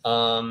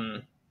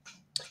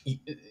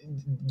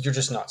 you're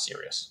just not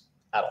serious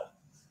at all.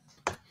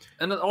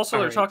 And also,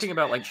 they're talking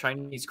about like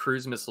Chinese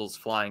cruise missiles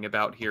flying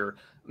about here.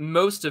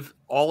 Most of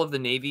all of the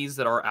navies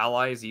that our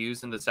allies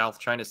use in the South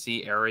China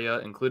Sea area,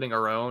 including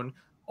our own,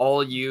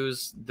 all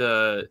use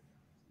the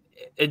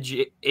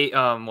Aegis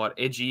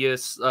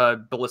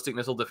ballistic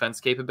missile defense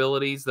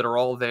capabilities that are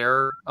all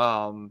there.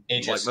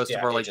 Aegis, like most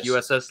of our like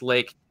USS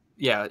Lake,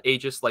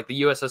 Aegis, like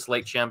the USS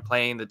Lake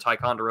Champlain, the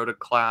Ticonderoga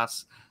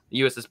class,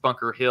 the USS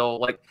Bunker Hill,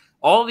 like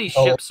all these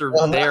ships are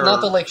there. Not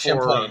the Lake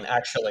Champlain,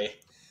 actually.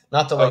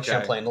 Not the Lake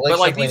Champlain. The Lake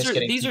Champlain is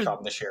getting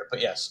TCOM this year, but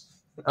yes.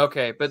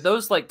 Okay, but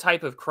those like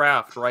type of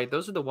craft, right?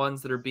 Those are the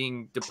ones that are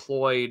being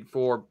deployed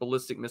for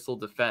ballistic missile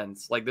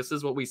defense. Like this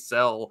is what we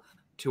sell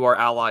to our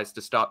allies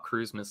to stop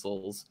cruise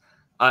missiles.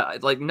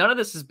 Like none of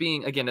this is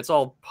being, again, it's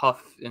all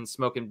puff and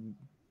smoke and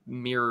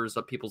mirrors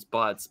up people's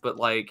butts, but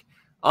like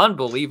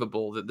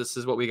unbelievable that this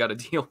is what we got to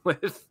deal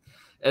with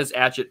as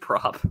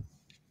agitprop.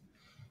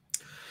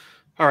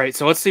 All right,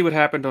 so let's see what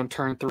happened on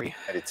turn 3. The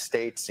United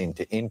States seemed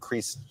to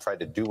increase, try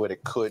to do what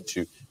it could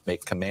to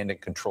make command and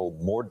control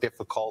more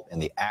difficult in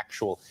the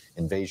actual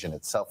invasion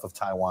itself of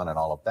Taiwan and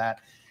all of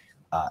that.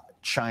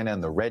 China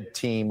and the Red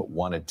Team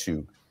wanted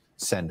to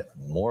send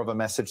more of a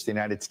message to the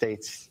United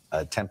States,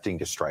 attempting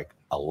to strike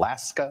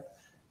Alaska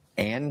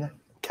and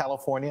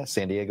California,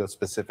 San Diego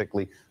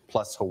specifically,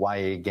 plus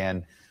Hawaii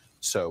again.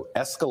 So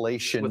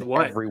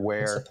escalation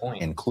everywhere,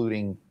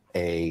 including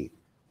a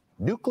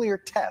nuclear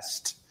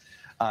test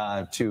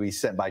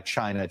by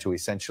China to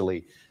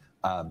essentially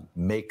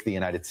make the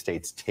United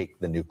States take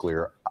the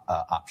nuclear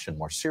option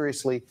more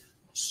seriously.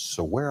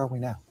 So where are we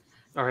now?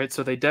 All right,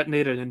 so they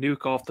detonated a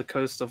nuke off the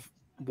coast of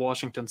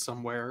Washington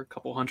somewhere, a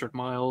couple 100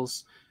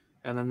 miles,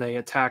 and then they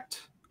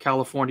attacked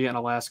California and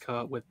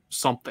Alaska with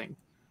something.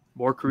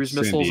 More cruise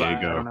missiles? San I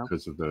don't Diego, know.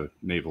 because of the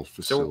naval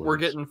facilities. So we're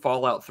getting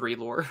Fallout 3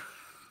 lore.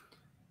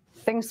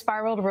 Things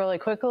spiraled really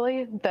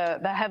quickly. The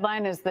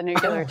headline is the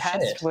nuclear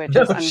test, which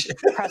is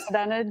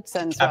unprecedented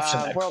since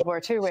World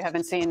War II. We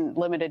haven't seen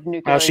limited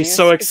nuclear use. She's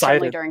so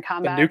excited. During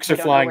combat. The nukes are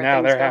flying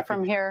now. They're happy.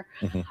 From here.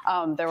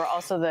 There were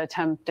also the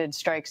attempted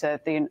strikes on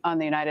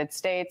the United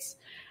States.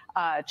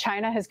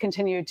 China has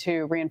continued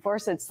to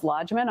reinforce its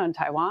lodgment on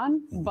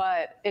Taiwan,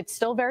 but it's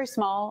still very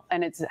small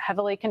and it's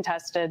heavily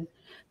contested.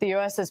 The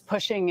U.S. is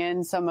pushing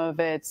in some of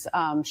its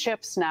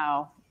ships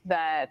now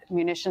that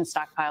munition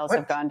stockpiles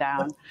have gone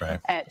down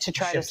to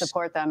try to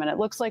support them. And it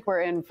looks like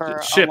we're in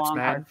for a long,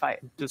 hard fight.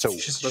 So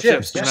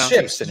ships.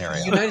 Scenario.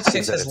 The United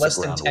States has less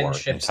than 10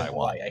 ships in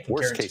Taiwan. Hawaii.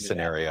 Worst case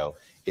scenario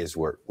is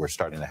we're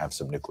starting to have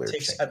some nuclear It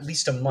takes exchanges. at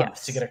least a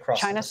month to get across.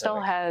 China still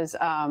has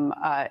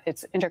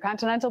its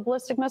intercontinental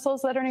ballistic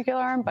missiles that are nuclear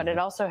armed, but it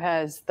also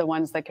has the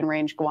ones that can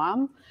range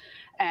Guam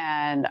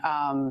and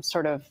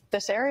sort of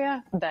this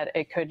area that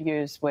it could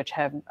use, which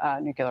have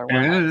nuclear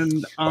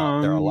weapons.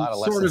 And there are a lot of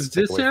sort lessons of to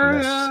take this away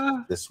from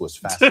area. This was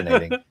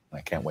fascinating. And I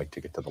can't wait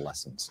to get to the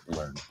lessons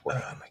learned.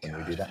 Can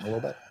we do that in a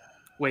little bit?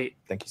 Wait.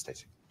 Thank you,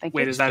 Stacey.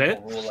 Wait, is that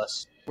it? Rule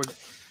us.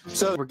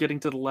 We're getting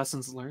to the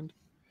lessons learned.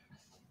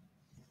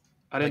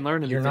 I didn't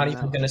learn anything. You're not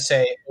even going to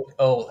say,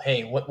 "Oh,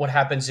 hey, what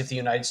happens if the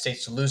United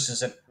States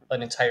loses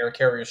an entire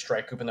carrier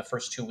strike group in the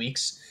first 2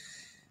 weeks?"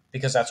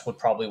 Because that's what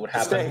probably would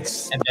happen,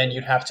 and then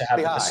you'd have to have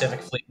the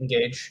Pacific Fleet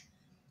engage.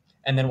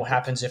 And then what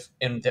happens if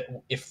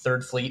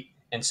Third Fleet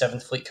and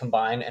Seventh Fleet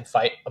combine and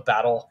fight a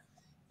battle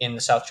in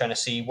the South China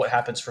Sea? What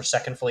happens for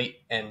Second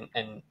Fleet and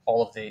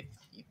all of the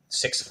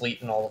Sixth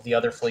Fleet and all of the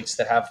other fleets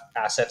that have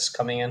assets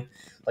coming in?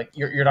 Like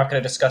you're not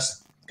going to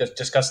discuss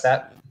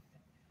that,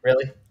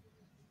 really?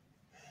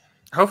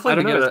 Hopefully,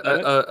 we get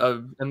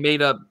a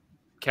made up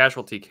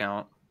casualty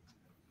count.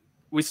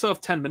 We still have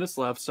 10 minutes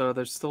left, so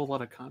there's still a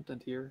lot of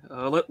content here.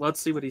 Let's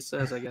see what he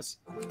says, I guess.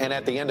 And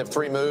at the end of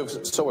 3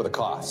 moves, so are the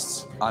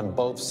costs on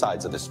both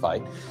sides of this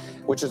fight,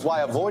 which is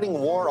why avoiding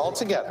war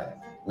altogether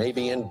may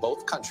be in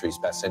both countries'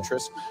 best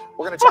interest.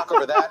 We're going to talk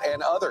over that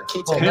and other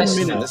key 10 takeaways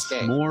minutes, in this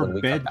game. more when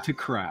we bed come back. to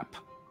crap.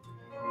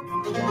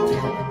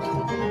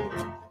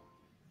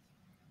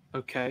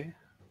 Okay.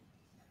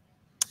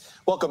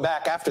 Welcome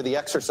back. After the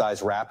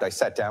exercise wrapped, I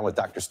sat down with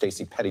Dr.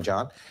 Stacey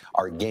Pettyjohn,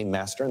 our game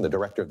master and the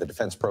director of the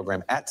defense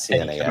program at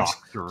CNAS,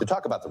 to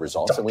talk about the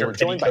results. And we were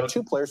joined by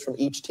 2 players from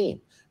each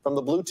team. From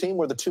the blue team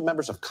were the 2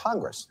 members of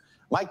Congress,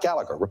 Mike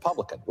Gallagher,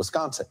 Republican,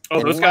 Wisconsin.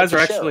 Oh, those guys are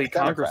actually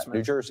Democrat, congressmen.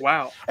 New Jersey.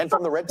 Wow. And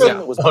from the red team,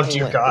 it was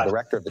Bonnie Lin, the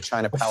director of the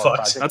China Power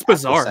Project That's at the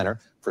bizarre. Center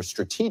for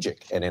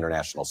Strategic and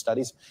International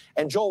Studies.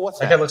 And Joel What's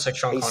That guy looks like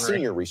Sean a Connery.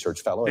 senior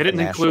research fellow They at the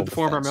didn't National include the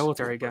former Defense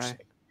military University.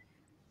 guy.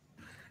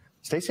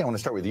 Stacey, I want to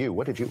start with you.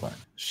 What did you learn?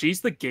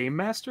 She's the game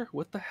master?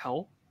 What the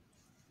hell?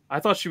 I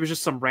thought she was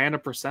just some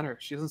random presenter.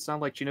 She doesn't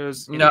sound like she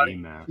knows. No,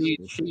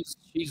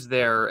 she's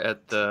there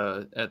at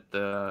the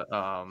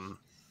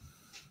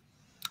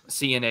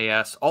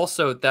CNAS.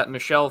 Also, that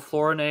Michelle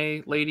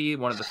Flournoy lady,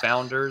 one of the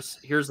founders.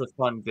 Here's the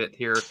fun bit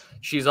here.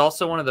 She's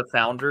also one of the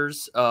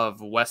founders of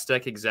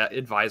Westec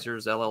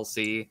Advisors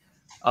LLC,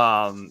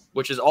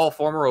 which is all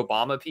former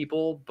Obama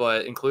people,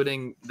 but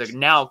including the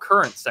now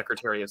current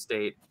Secretary of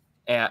State,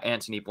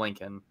 Antony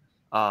Blinken.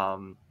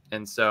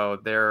 And so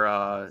they're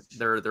a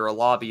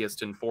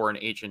lobbyist and foreign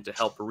agent to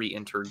help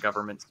re-enter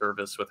government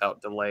service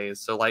without delays.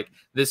 So like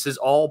this is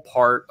all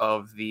part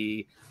of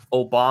the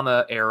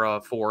Obama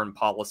era foreign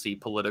policy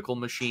political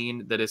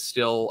machine that is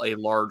still a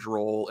large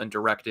role in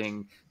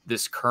directing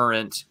this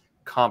current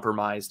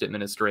compromised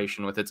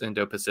administration with its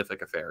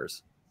Indo-Pacific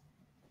affairs.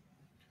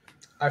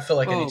 I feel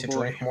like I need to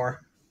drink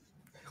more.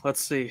 Let's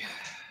see.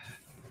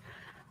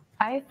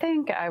 I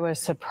think I was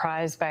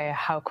surprised by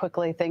how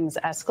quickly things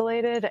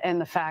escalated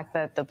and the fact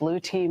that the blue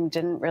team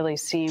didn't really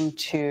seem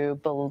to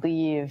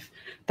believe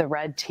the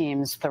red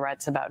team's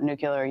threats about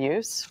nuclear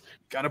use.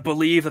 Gotta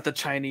believe that the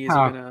Chinese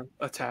are gonna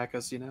attack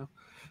us, you know.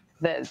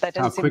 That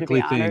didn't seem to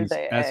be honored.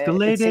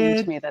 It seemed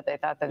to me that they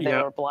thought that they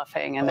were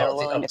bluffing and they were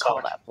willing to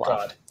call that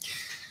bluff.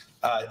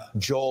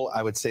 Joel,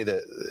 I would say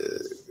that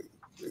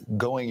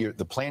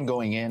the plan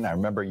going in, I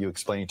remember you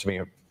explaining to me,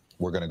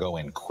 we're going to go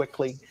in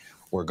quickly.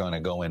 We're going to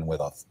go in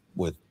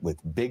with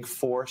big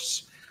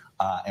force,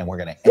 and we're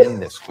going to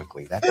end this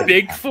quickly. That's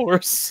big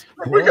force.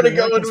 We're going to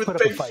go in with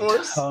big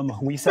force.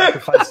 We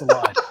sacrificed a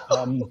lot.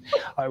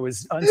 I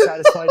was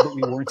unsatisfied that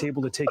we weren't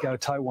able to take out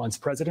Taiwan's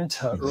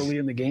president early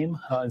in the game,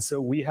 and so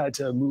we had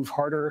to move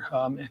harder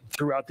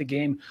throughout the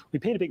game. We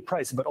paid a big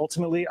price, but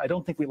ultimately, I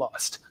don't think we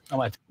lost.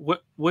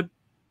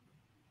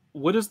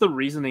 What is the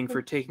reasoning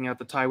for taking out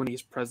the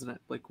Taiwanese president?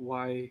 Like,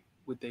 why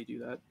would they do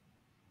that?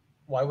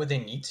 Why would they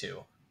need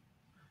to?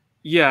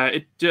 Yeah,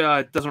 it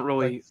doesn't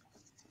really.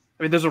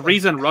 I mean, there's a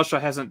reason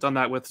Russia hasn't done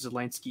that with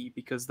Zelensky,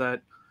 because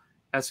that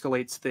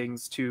escalates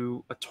things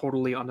to a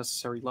totally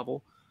unnecessary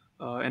level,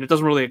 and it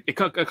doesn't really. It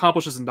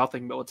accomplishes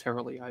nothing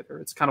militarily either.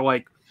 It's kind of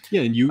like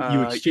and you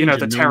exchange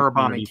the terror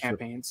bombing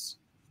campaigns,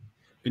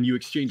 and you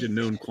exchange a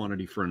known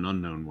quantity for an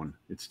unknown one.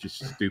 It's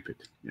just stupid.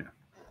 Yeah.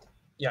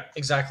 Yeah,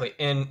 exactly.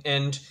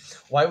 And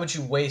why would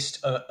you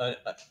waste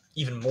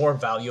even more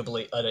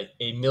valuably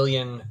 $1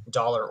 million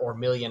or $1.5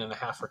 million or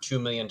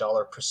 $2 million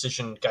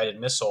precision guided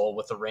missile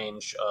with a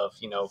range of,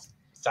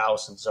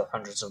 thousands or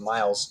hundreds of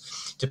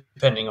miles,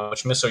 depending on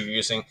which missile you're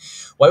using?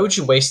 Why would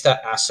you waste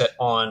that asset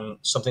on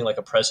something like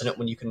a president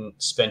when you can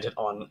spend it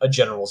on a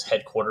general's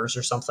headquarters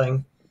or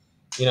something?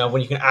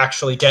 When you can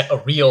actually get a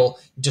real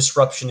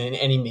disruption in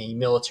enemy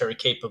military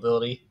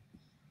capability.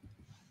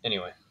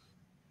 Anyway.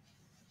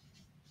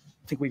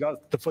 I think we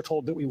got the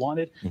foothold that we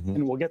wanted,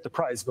 and we'll get the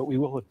prize, but we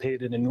will have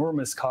paid an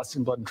enormous cost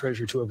in blood and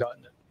treasure to have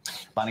gotten it.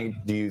 Bonnie,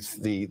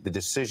 the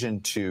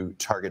decision to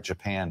target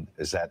Japan,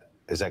 is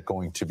that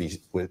going to be,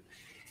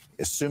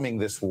 assuming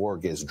this war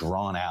gets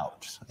drawn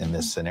out in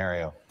this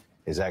scenario,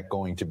 is that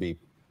going to be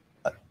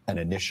an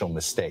initial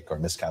mistake or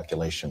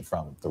miscalculation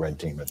from the red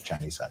team or the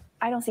Chinese side?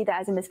 I don't see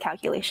that as a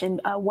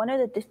miscalculation. One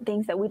of the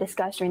things that we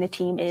discussed during the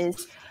team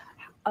is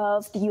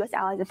of the U.S.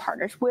 allies and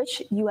partners, which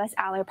U.S.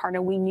 ally or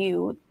partner we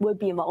knew would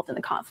be involved in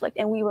the conflict.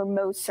 And we were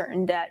most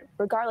certain that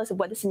regardless of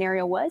what the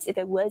scenario was, if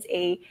it was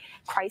a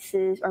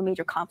crisis or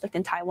major conflict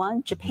in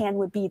Taiwan, Japan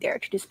would be there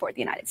to support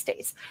the United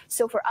States.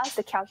 So for us,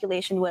 the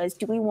calculation was,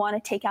 do we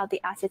want to take out the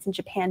assets in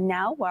Japan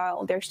now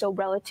while they're still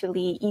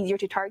relatively easier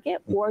to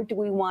target, or do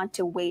we want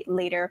to wait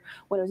later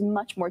when it was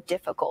much more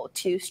difficult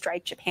to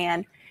strike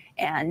Japan,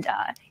 and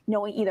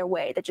knowing either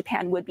way that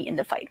Japan would be in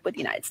the fight with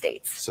the United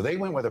States? So they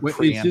went with a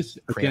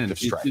preemptive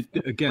strike.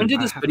 Again, when did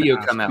this video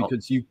come out?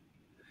 Because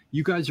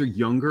you guys are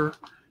younger.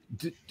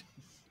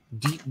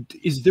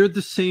 Is there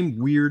the same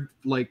weird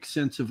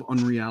sense of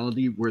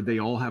unreality where they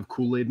all have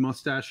Kool-Aid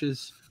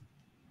mustaches?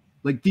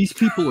 Like, these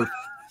people are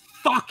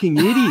fucking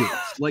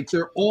idiots. Like,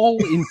 they're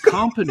all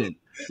incompetent.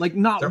 Like,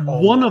 not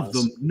one of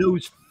them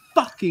knows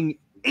fucking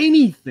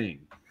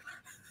anything.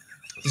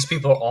 These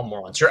people are all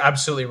morons. You're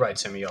absolutely right,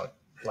 Samuel.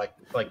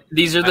 Like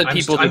these are the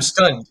people. I'm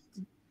stunned.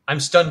 I'm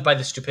stunned by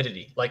the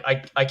stupidity. Like,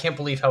 I can't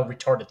believe how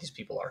retarded these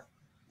people are.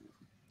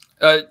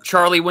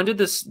 Charlie, when did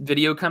this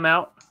video come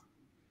out?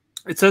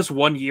 It says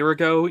 1 year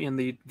ago in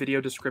the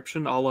video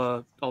description.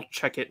 I'll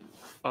check it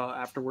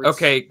afterwards.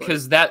 Okay,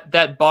 because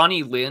that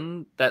Bonnie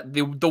Lin, that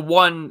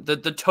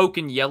the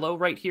token yellow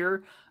right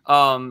here,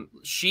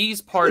 she's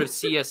part of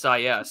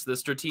CSIS,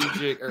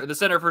 the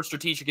Center for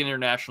Strategic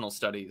International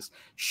Studies.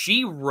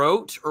 She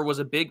wrote or was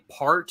a big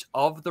part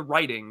of the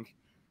writing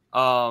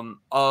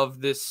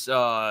of this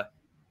the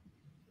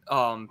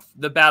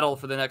battle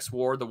for the next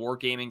war, the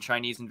wargaming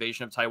Chinese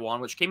invasion of Taiwan,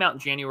 which came out in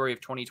January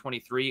of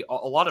 2023. A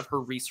lot of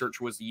her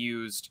research was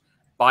used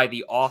by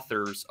the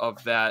authors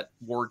of that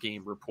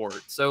wargame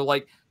report.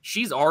 So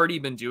she's already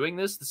been doing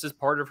this. This is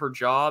part of her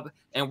job,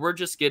 and we're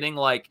just getting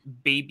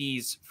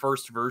baby's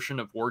first version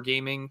of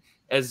wargaming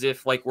as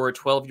if we're a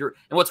 12-year.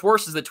 And what's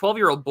worse is that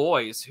 12-year-old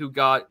boys who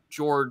got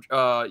George,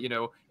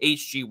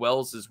 H.G.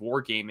 Wells's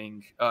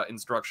wargaming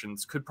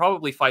instructions could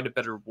probably fight a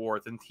better war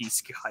than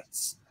these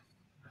guys.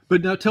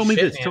 But now tell me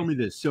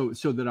this, so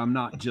that I'm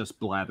not just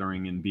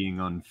blathering and being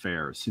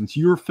unfair. Since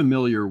you're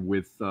familiar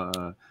with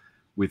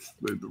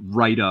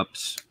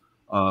write-ups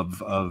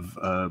of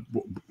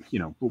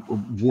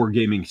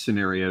wargaming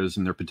scenarios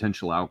and their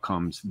potential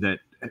outcomes that,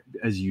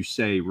 as you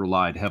say,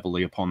 relied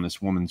heavily upon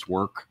this woman's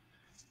work,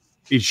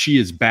 is she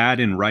as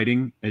bad in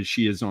writing as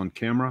she is on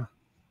camera?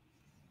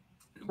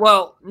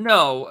 Well,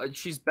 no,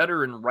 she's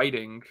better in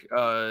writing.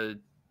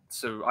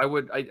 So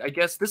I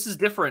guess this is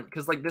different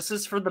because like this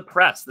is for the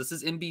press. This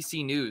is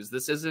NBC News.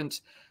 This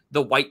isn't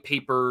the white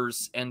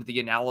papers and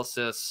the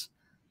analysis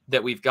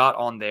that we've got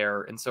on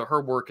there. And so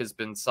her work has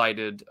been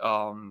cited.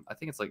 I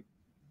think it's like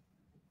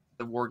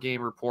the War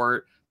Game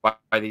Report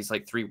by these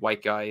like 3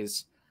 white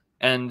guys.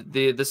 And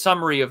the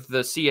summary of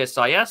the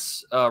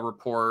CSIS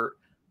report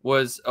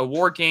was a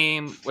war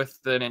game with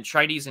a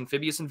Chinese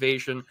amphibious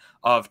invasion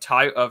of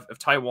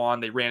Taiwan.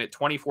 They ran it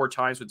 24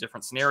 times with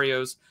different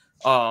scenarios.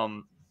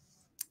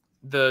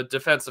 The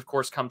defense, of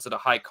course, comes at a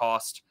high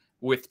cost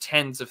with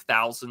tens of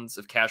thousands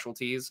of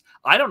casualties.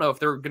 I don't know if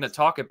they're going to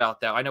talk about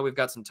that. I know we've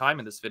got some time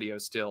in this video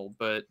still,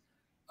 but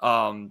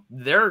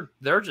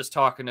they're just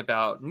talking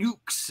about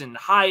nukes and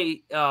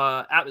high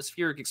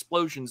atmospheric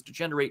explosions to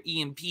generate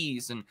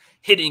EMPs and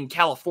hitting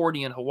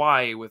California and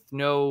Hawaii with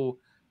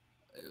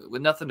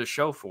nothing to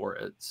show for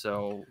it.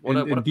 So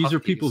these are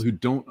people who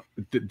don't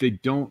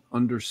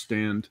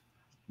understand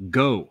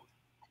Go.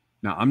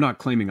 Now, I'm not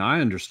claiming I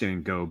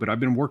understand Go, but I've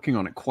been working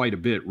on it quite a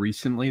bit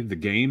recently, the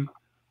game,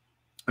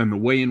 and the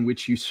way in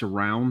which you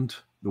surround,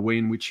 the way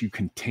in which you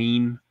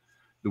contain,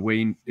 the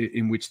way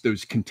in which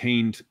those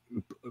contained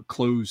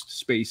closed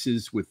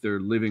spaces with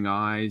their living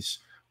eyes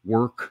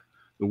work,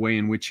 the way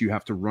in which you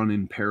have to run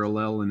in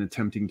parallel in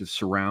attempting to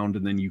surround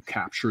and then you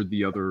capture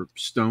the other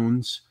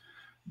stones.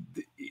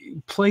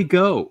 Play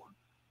Go.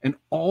 And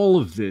all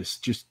of this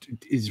just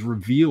is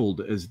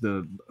revealed as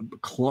the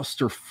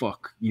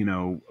clusterfuck,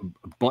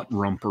 butt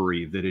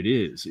rumpery that it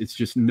is. It's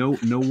just no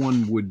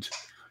one would.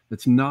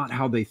 That's not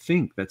how they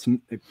think.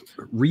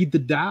 Read the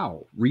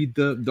Tao, read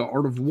the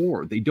Art of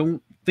War. They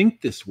don't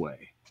think this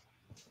way.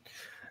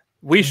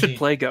 We should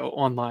play Go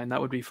online.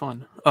 That would be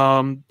fun.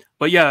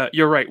 But yeah,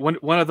 you're right.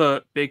 One of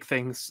the big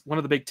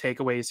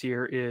takeaways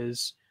here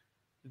is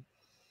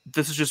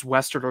this is just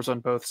Westerners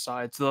on both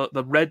sides.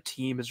 The red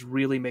team is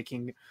really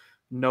making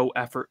no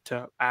effort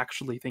to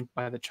actually think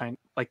by the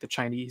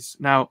Chinese.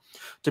 Now,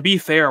 to be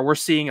fair, we're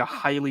seeing a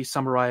highly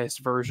summarized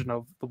version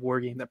of the war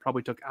game that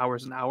probably took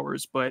hours and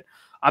hours, but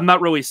I'm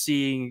not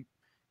seeing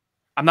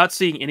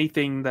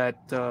anything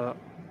that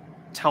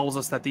tells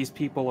us that these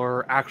people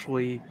are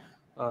actually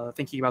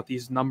thinking about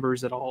these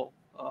numbers at all.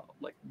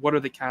 Like, what are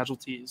the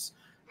casualties?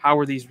 How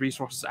are these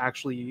resources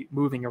actually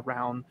moving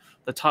around?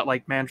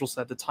 Like Mandrel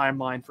said, the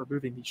timeline for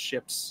moving these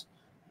ships.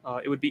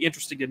 It would be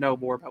interesting to know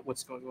more about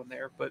what's going on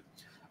there, but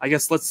I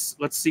guess let's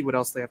see what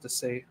else they have to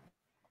say.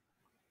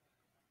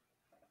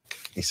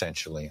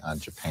 Essentially on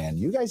Japan,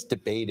 you guys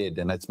debated,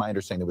 and it's my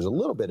understanding there was a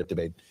little bit of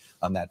debate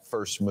on that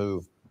first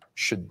move.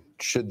 Should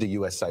the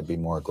U.S. side be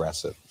more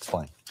aggressive?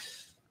 Explain.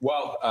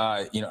 Well,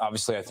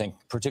 obviously, I think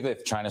particularly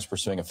if China's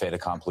pursuing a fait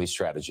accompli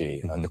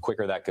strategy, the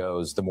quicker that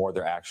goes, the more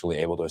they're actually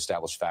able to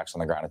establish facts on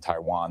the ground in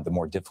Taiwan, the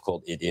more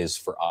difficult it is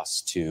for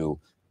us to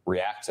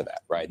react to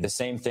that, right? The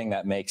same thing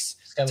that makes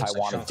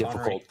Taiwan a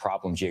difficult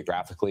problem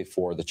geographically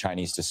for the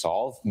Chinese to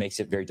solve makes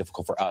it very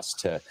difficult for us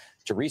to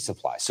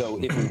resupply. So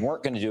if we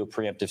weren't going to do a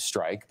preemptive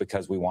strike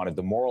because we wanted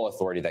the moral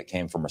authority that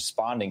came from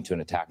responding to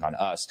an attack on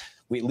us,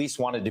 we at least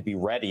wanted to be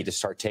ready to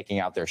start taking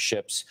out their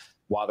ships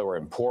while they were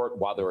in port,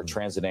 while they were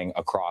transiting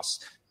across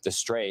the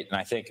strait. And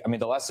I think,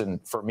 the lesson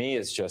for me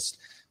is just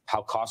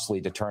how costly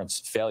deterrence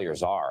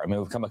failures are.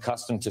 We've become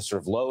accustomed to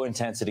sort of low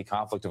intensity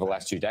conflict over the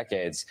last 2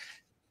 decades.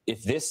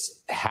 If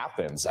this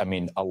happens,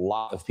 a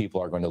lot of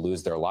people are going to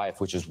lose their life,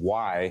 which is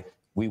why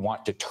we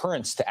want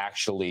deterrence to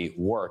actually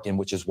work, and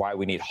which is why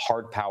we need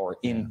hard power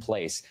in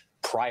place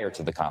prior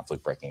to the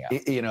conflict breaking out.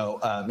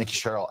 Nikki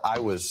Sherrill,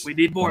 we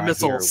need more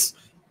missiles.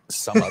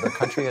 Some other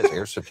country has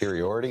air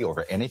superiority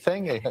over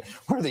anything.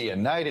 We're the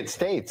United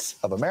States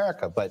of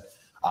America, but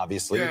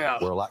obviously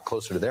we're a lot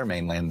closer to their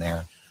mainland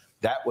there.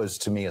 That was,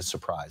 to me, a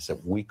surprise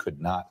that we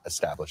could not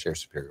establish air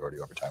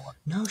superiority over Taiwan.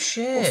 No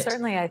shit. Well,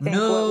 certainly, I think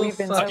what we've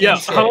been saying. Yeah,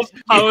 how is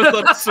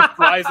that a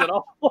surprise at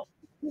all?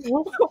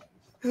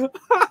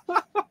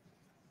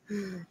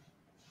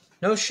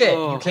 No shit.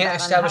 You can't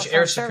establish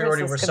air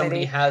superiority where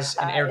somebody has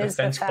an air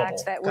defense bubble.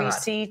 Is the fact that we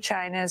see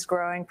China's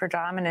growing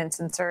predominance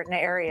in certain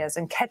areas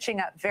and catching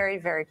up very,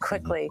 very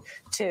quickly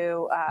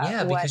to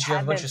because you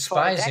have a bunch of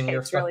spies and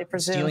you're really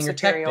presumed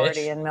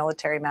superiority in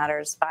military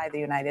matters by the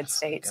United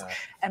States.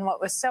 And what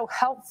was so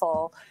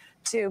helpful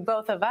to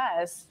both of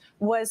us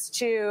was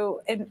to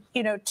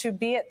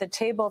be at the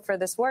table for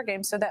this war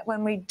game so that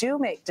when we do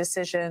make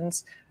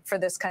decisions for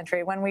this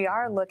country, when we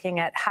are looking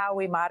at how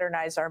we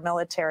modernize our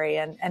military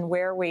and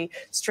where we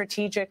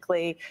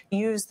strategically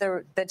use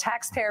the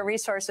taxpayer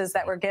resources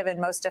that we're given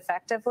most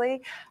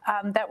effectively,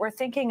 that we're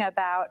thinking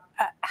about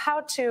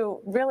how to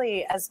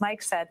really, as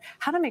Mike said,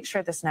 how to make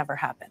sure this never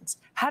happens.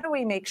 How do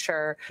we make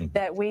sure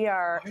that we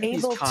are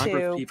able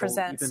to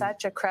present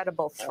such a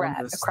credible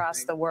threat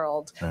across the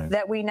world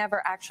that we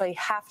never actually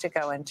have to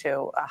go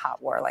into a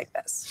hot war like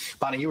this?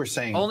 Bonnie, you were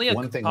saying only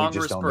one thing we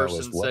just don't know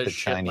is what the like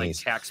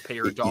Chinese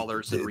taxpayer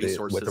dollars and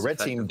resources. What the Red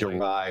Team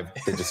derived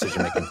the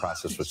decision-making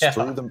process was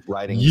through the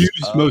writings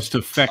most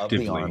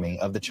effectively of the army,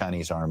 of the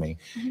Chinese army,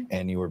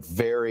 and you were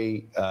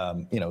very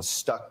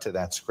stuck to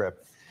that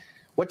script.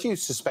 What do you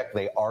suspect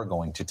they are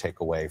going to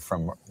take away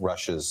from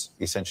Russia's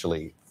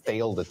essentially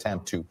failed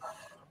attempt to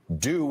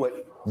do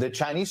what the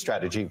Chinese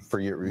strategy for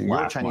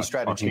your Chinese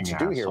strategy to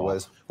do here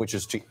was, which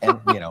is to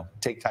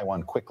take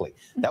Taiwan quickly?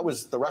 That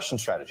was the Russian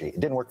strategy. It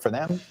didn't work for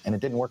them, and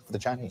it didn't work for the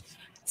Chinese.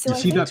 So you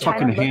see that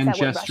fucking hand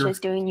gesture? Russia's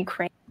doing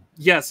Ukraine.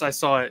 Yes, I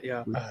saw it.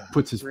 Yeah,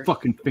 puts his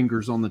fucking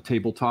fingers on the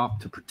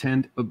tabletop to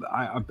pretend.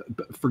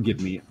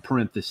 Forgive me.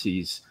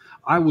 Parentheses.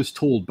 I was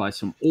told by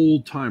some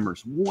old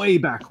timers way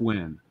back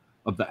when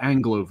of the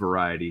Anglo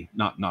variety,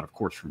 not of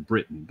course from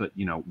Britain, but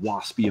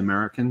waspy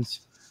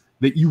Americans,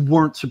 that you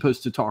weren't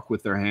supposed to talk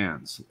with their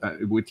hands,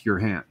 with your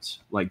hands.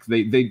 Like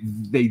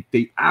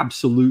they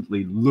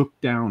absolutely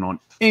looked down on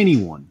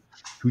anyone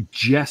who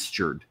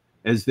gestured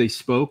as they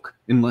spoke,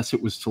 unless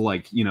it was to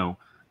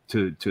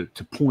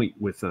to point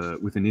with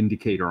an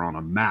indicator on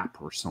a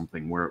map or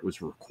something where it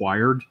was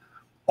required.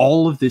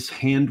 All of this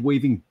hand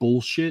waving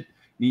bullshit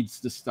needs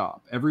to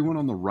stop. Everyone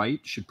on the right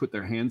should put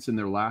their hands in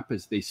their lap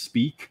as they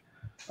speak,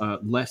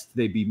 lest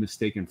they be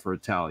mistaken for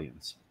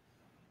Italians.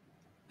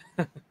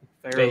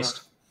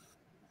 Based.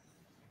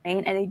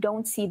 And they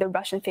don't see the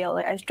Russian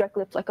failure as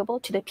directly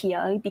applicable to the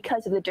PLA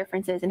because of the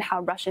differences in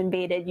how Russia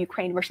invaded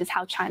Ukraine versus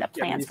how China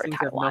plans for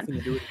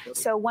Taiwan.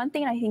 So one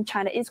thing I think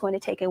China is going to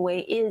take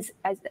away is,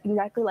 as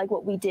exactly like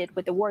what we did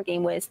with the war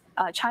game, was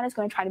China's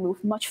going to try to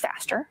move much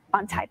faster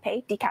on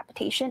Taipei,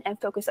 decapitation, and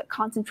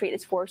concentrate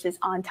its forces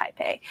on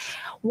Taipei.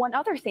 One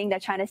other thing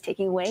that China is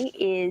taking away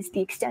is the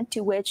extent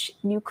to which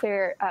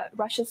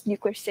Russia's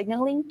nuclear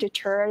signaling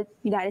deterred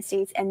the United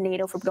States and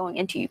NATO from going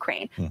into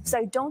Ukraine. So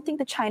I don't think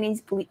the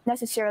Chinese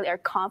necessarily are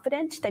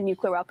confident that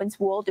nuclear weapons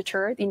will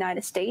deter the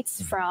United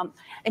States from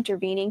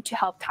intervening to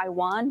help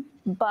Taiwan,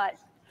 but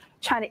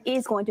China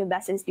is going to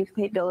invest in its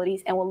nuclear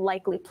capabilities and will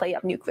likely play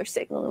up nuclear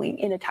signaling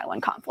in the Taiwan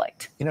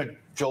conflict.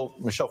 Joel,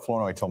 Michelle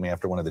Flournoy told me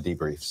after one of the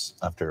debriefs,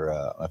 after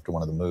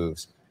one of the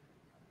moves,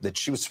 that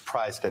she was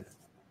surprised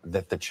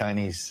that the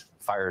Chinese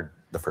fired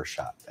the first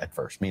shot at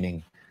first,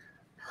 meaning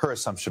her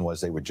assumption was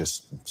they would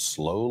just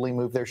slowly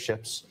move their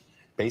ships,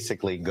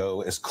 basically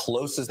go as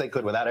close as they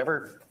could without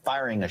ever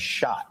firing a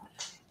shot.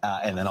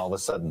 And then all of a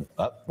sudden,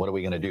 what are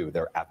we going to do?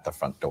 They're at the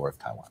front door of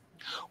Taiwan.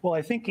 Well,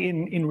 I think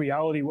in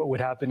reality, what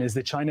would happen is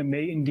that China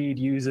may indeed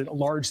use a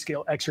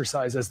large-scale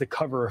exercise as the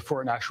cover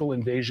for an actual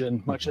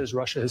invasion, much as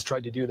Russia has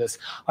tried to do this.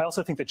 I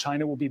also think that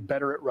China will be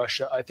better at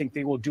Russia. I think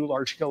they will do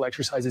large-scale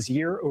exercises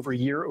year over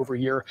year over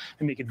year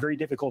and make it very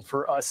difficult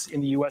for us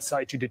in the U.S.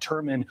 side to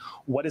determine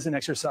what is an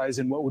exercise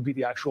and what would be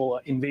the actual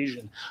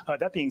invasion.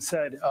 That being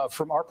said,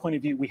 from our point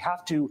of view, we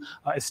have to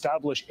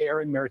establish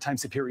air and maritime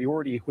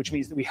superiority, which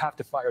means that we have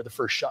to fire the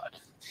first shot.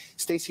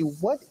 Stacey,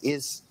 what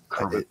is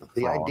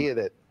the idea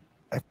that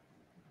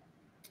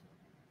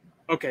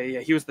Okay, yeah,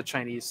 he was the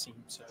Chinese team,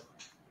 so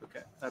okay,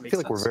 that makes sense. I feel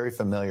like we're very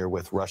familiar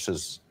with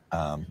Russia's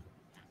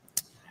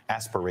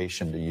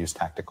aspiration to use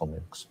tactical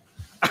nukes.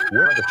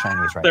 Where are the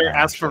Chinese right now? Their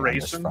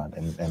aspiration on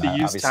this front? And to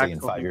use obviously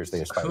in 5 years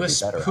they aspire to be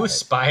better. Who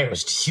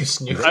aspires to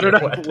use nuclear I don't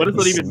know. weapons? What does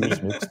that even mean?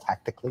 Nukes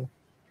tactically?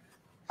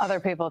 Other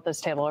people at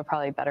this table are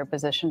probably better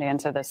positioned to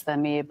answer this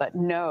than me, but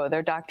no,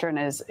 their doctrine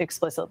is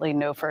explicitly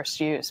no first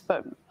use.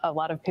 But a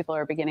lot of people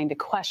are beginning to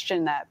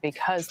question that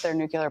because their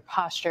nuclear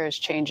posture is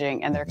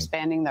changing and they're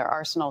expanding their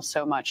arsenal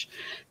so much.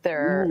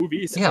 They're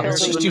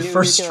let's just do new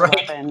first nuclear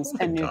strike. weapons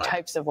and new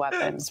types of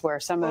weapons, where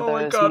some of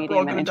those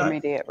medium and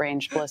intermediate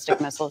range ballistic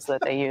missiles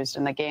that they used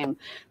in the game,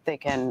 they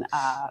can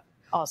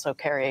also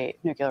carry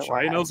nuclear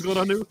warheads. China's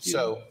gonna nuke you.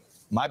 So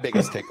my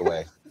biggest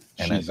takeaway,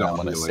 and I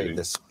want to save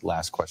this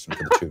last question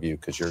for the two of you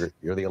because you're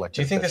the elected.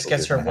 Do you think this officials.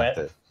 gets You're her gonna have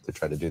wet? to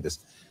try to do this?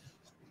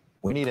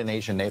 We need an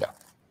Asian NATO.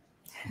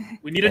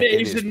 We need an It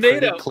Asian is NATO.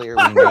 pretty clear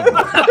we need one. Look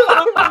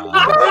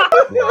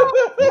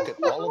at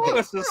all of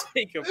Let's just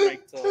take a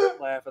break to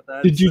laugh at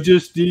that.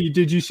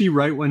 Did you see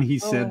right when he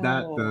said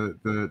that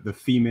the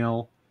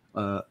female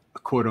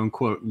quote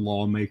unquote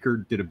lawmaker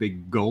did a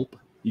big gulp?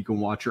 You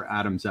can watch her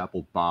Adam's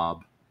apple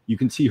bob. You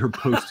can see her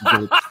post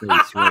gulp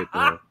face right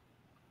there.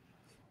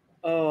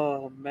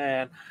 Oh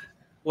man,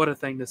 what a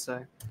thing to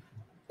say!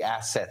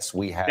 Assets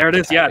we have. There it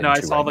is. to Yeah, tap no, I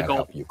into saw right the now to goal.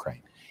 help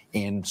Ukraine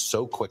in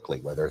so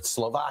quickly, whether it's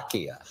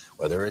Slovakia,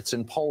 whether it's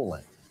in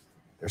Poland.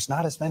 There's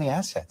not as many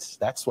assets.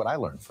 That's what I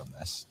learned from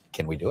this.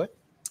 Can we do it?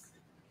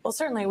 Well,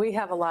 certainly we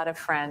have a lot of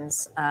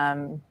friends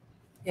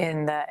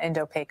in the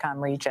Indo-PACOM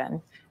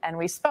region. And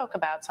we spoke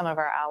about some of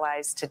our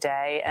allies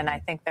today, and I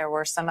think there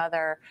were some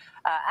other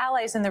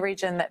allies in the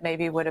region that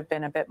maybe would have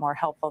been a bit more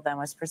helpful than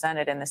was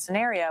presented in the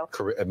scenario.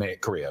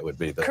 Korea would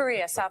be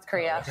the South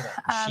Korea.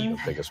 the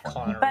biggest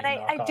one. But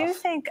I do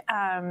think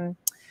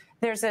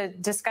there's a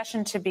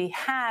discussion to be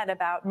had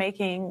about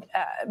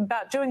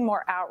about doing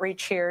more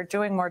outreach here,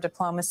 doing more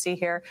diplomacy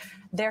here.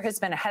 There has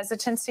been a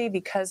hesitancy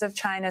because of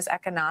China's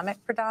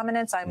economic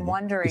predominance. I'm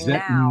wondering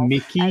now,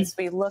 as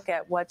we look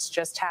at what's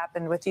just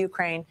happened with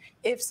Ukraine,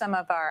 if some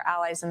of our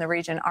allies in the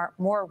region aren't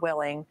more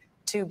willing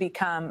to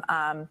become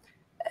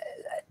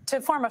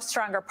to form a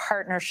stronger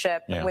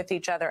partnership with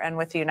each other and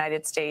with the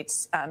United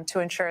States to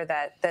ensure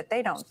that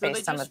they don't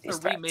face some of these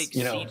threats.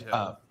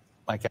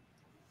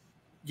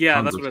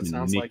 Yeah, that's what it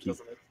sounds like,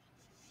 doesn't it?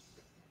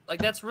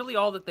 Like, that's really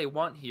all that they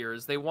want here,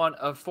 is they want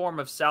a form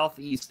of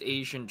Southeast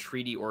Asian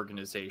Treaty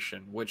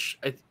Organization, which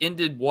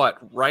ended,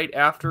 right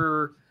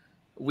after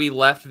we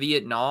left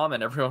Vietnam,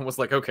 and everyone was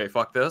like, okay,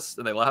 fuck this,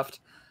 and they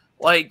left.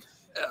 Like,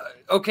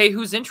 okay,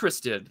 who's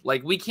interested?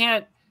 Like,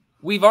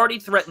 we've already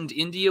threatened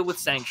India with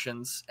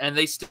sanctions, and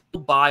they still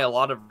buy a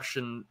lot of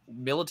Russian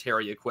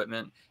military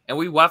equipment, and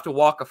we have to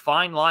walk a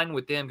fine line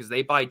with them because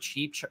they buy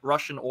cheap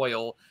Russian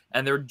oil,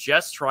 and they're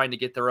just trying to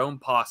get their own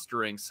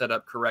posturing set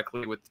up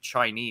correctly with the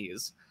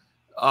Chinese.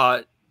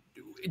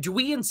 Do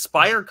we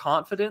inspire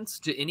confidence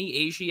to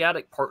any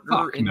Asiatic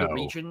partner in the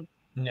region?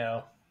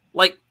 No.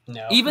 Like,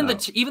 even the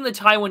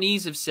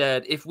Taiwanese have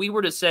said, if we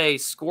were to say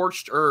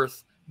scorched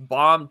earth,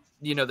 bomb,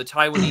 the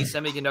Taiwanese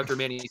semiconductor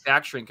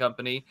manufacturing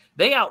company,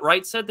 they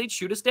outright said they'd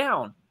shoot us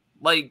down.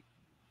 Like,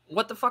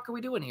 what the fuck are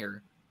we doing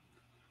here?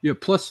 Yeah,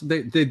 plus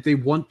they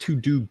want to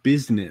do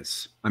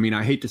business. I mean,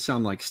 I hate to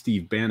sound like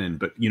Steve Bannon,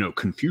 but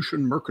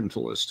Confucian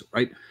mercantilist,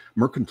 right?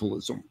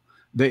 Mercantilism.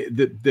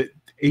 The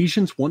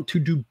Asians want to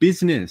do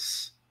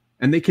business,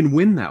 and they can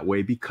win that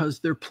way because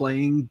they're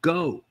playing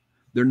Go.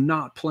 They're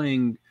not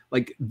playing,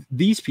 like,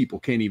 these people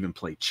can't even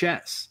play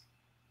chess.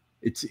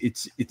 It's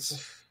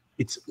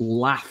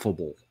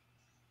laughable.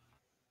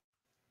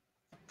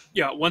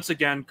 Yeah, once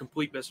again,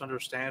 complete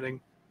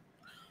misunderstanding.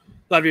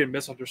 Not even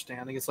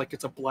misunderstanding. It's like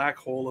it's a black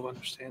hole of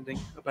understanding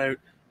about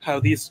how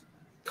these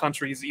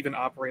countries even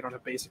operate on a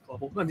basic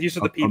level. And these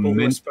are the people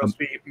who are supposed to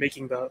be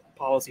making the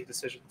policy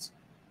decisions.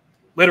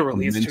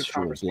 Literally, it's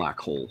two black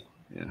hole.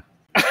 Yeah.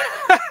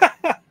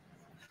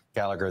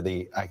 Gallagher,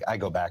 I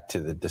go back to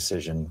the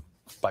decision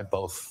by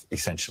both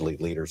essentially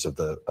leaders of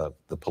the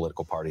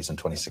political parties in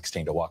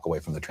 2016 to walk away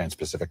from the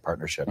Trans-Pacific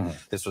Partnership.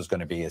 This was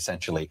going to be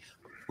essentially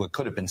what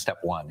could have been step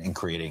one in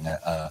creating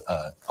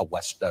a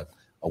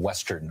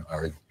Western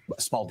or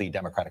small d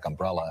democratic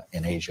umbrella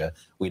in Asia.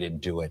 We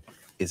didn't do it.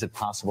 Is it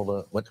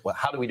possible to,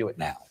 how do we do it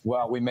now?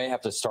 Well, we may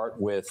have to start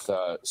with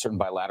certain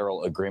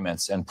bilateral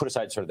agreements and put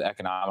aside sort of the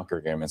economic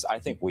agreements. I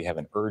think we have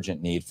an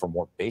urgent need for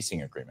more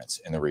basing agreements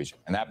in the region.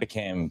 And that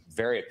became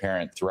very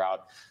apparent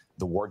throughout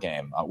the war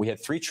game. We had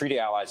 3 treaty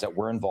allies that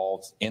were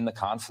involved in the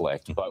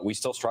conflict, but we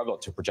still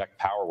struggled to project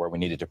power where we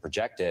needed to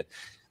project it.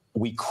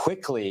 We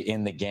quickly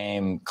in the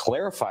game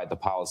clarified the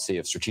policy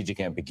of strategic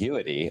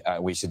ambiguity.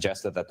 We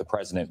suggested that the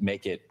president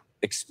make it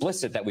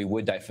explicit that we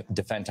would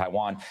defend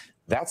Taiwan.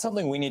 That's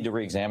something we need to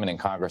re-examine in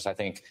Congress, I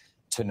think,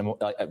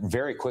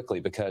 very quickly,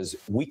 because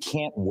we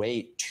can't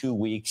wait 2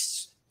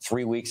 weeks,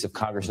 3 weeks if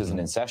Congress isn't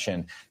in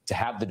session to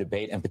have the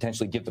debate and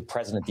potentially give the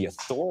president the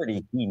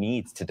authority he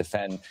needs to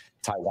defend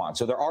Taiwan.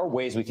 So there are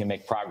ways we can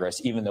make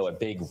progress, even though a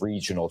big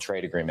regional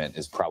trade agreement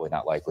is probably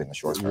not likely in the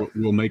short term.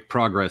 We'll make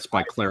progress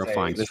by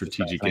clarifying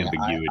strategic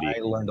ambiguity. I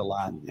learned a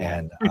lot,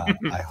 and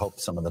I hope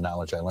some of the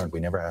knowledge I learned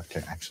we never have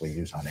to actually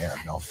use on air.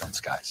 No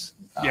offense, guys.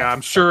 Yeah, I'm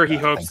sure he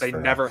hopes they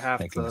never have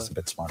to a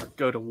bit smarter.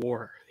 Go to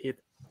war.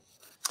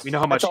 We know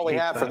how much. That's all we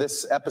have for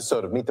this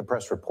episode of Meet the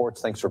Press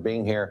Reports. Thanks for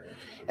being here.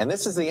 And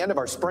this is the end of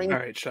our spring. All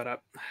right, shut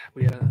up.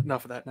 We had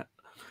enough of that now.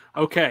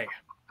 Okay.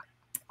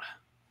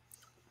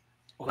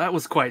 Well, that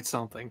was quite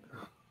something.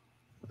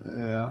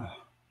 Yeah.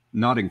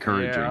 Not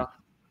encouraging. Yeah.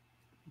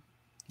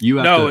 You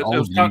have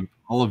to,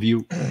 all of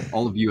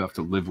you have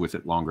to live with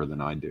it longer than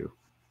I do.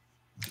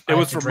 It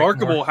was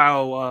remarkable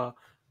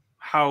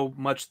how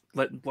much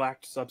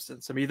lacked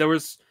substance. I mean, there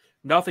was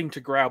nothing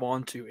to grab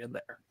onto in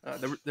there.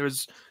 There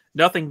was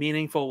nothing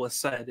meaningful was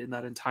said in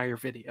that entire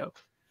video.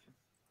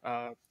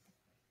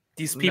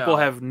 These people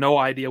have no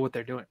idea what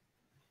they're doing.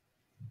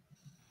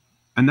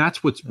 And that's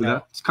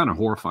that's kind of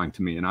horrifying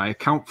to me. And I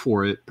account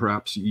for it.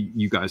 Perhaps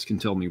you guys can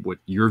tell me what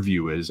your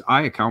view is.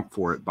 I account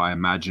for it by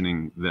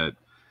imagining that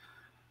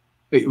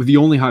the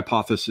only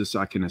hypothesis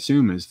I can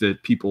assume is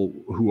that people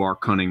who are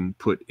cunning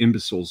put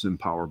imbeciles in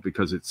power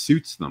because it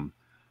suits them.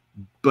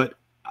 But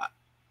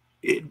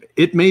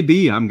it may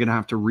be I'm going to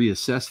have to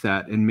reassess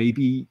that, and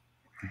maybe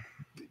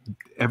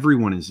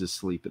everyone is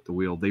asleep at the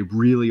wheel. They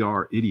really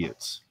are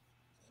idiots.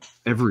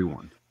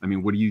 Everyone. I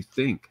mean, what do you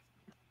think?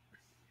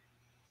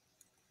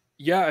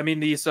 Yeah, I mean,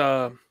 these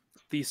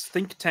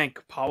think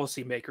tank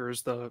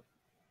policymakers, the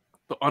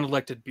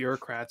unelected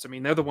bureaucrats, I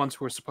mean, they're the ones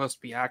who are supposed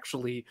to be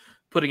actually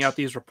putting out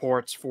these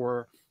reports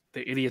for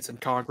the idiots in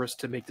Congress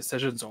to make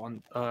decisions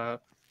on.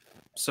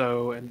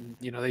 So, and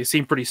they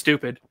seem pretty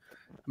stupid.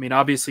 I mean,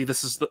 obviously,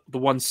 this is the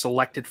one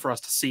selected for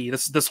us to see.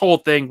 This whole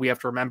thing, we have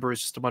to remember,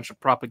 is just a bunch of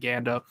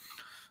propaganda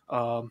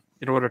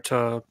in order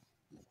to,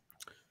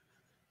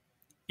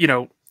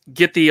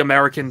 get the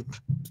American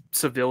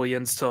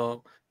civilians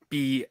to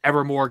be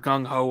ever more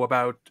gung ho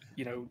about,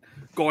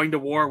 going to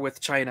war with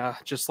China,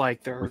 just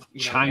like they're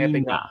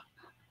amping up.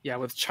 Yeah,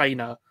 with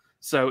China.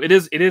 So it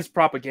is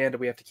propaganda.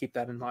 We have to keep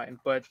that in mind.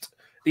 But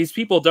these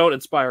people don't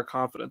inspire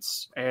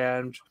confidence.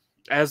 And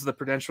as the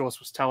Prudentialist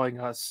was telling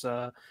us,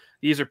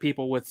 these are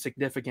people with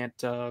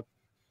significant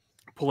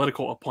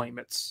political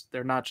appointments.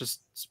 They're not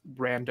just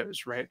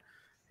randos, right?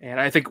 And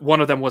I think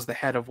one of them was the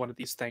head of one of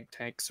these think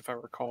tanks, if I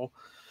recall.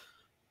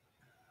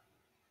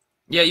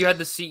 Yeah, you had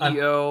the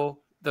CEO,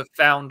 the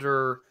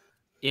founder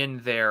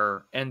in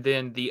there, and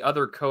then the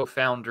other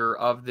co-founder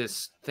of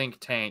this think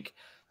tank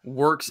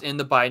works in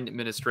the Biden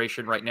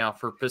administration right now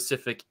for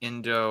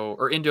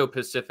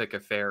Indo-Pacific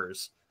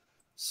affairs.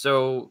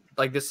 So,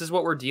 like, this is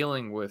what we're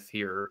dealing with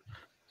here.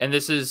 And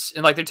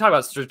like, they talk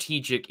about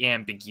strategic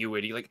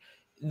ambiguity. Like,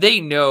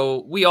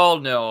 we all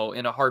know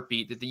in a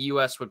heartbeat that the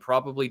U.S. would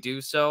probably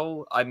do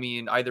so. I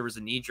mean, either as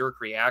a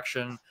knee-jerk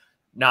reaction,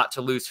 not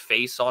to lose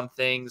face on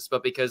things,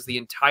 but because the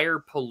entire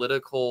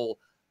political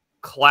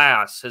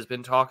class has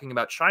been talking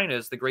about China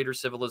as the greater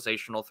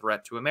civilizational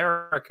threat to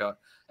America.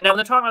 And now when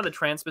they're talking about the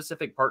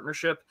Trans-Pacific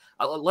Partnership,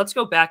 let's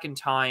go back in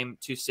time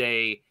to,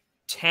 say,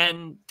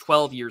 10,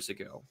 12 years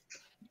ago.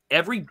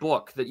 Every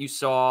book that you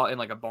saw in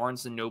like a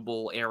Barnes and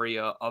Noble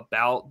area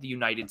about the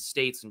United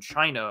States and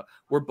China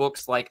were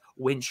books like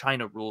When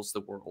China Rules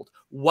the World,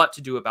 What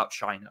to Do About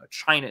China,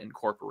 China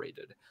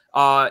Incorporated.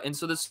 And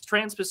so this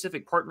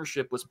Trans-Pacific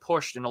Partnership was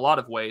pushed in a lot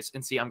of ways.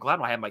 And see, I'm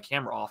glad I have my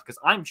camera off because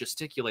I'm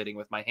gesticulating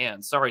with my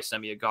hands. Sorry,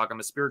 Semi-Agog, I'm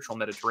a spiritual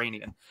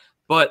Mediterranean.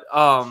 But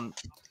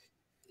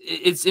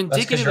it's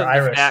indicative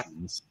of the fact...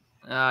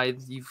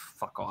 you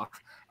fuck off.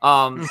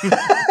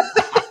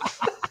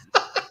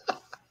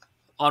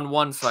 On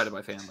one side of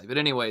my family. But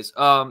anyways,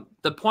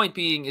 the point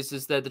being is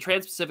that the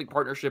Trans-Pacific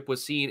Partnership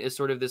was seen as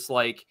sort of this,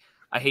 like,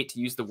 I hate to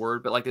use the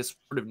word, but like this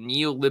sort of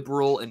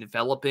neoliberal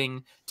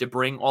enveloping to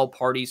bring all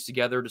parties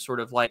together to sort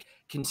of like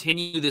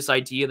continue this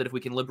idea that if we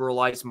can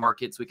liberalize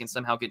markets, we can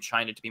somehow get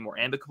China to be more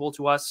amicable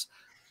to us.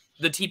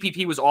 The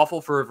TPP was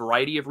awful for a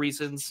variety of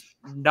reasons,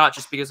 not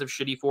just because of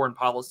shitty foreign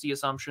policy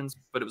assumptions,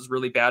 but it was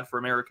really bad for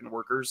American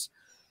workers.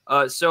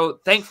 So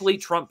thankfully,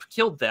 Trump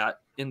killed that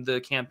in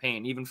the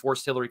campaign, even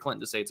forced Hillary Clinton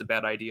to say it's a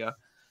bad idea.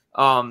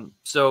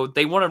 So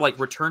they want to like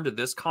return to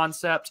this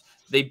concept.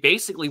 They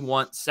basically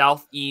want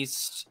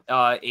Southeast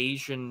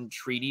Asian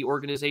Treaty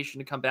Organization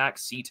to come back,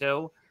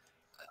 SEATO.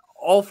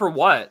 All for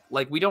what?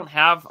 Like, we don't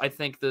have, I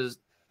think,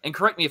 and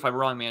correct me if I'm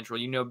wrong,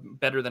 Mandrill, you know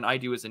better than I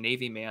do as a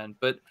Navy man,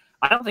 but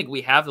I don't think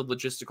we have the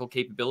logistical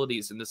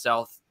capabilities in the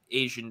South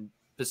Asian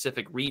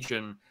Pacific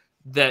region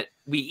that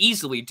we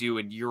easily do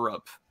in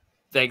Europe,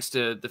 thanks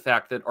to the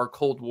fact that our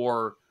Cold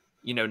War,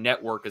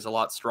 network is a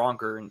lot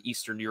stronger in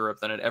Eastern Europe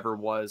than it ever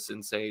was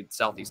in, say,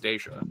 Southeast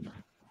Asia.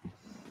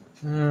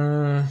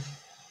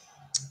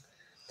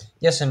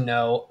 Yes and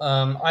no.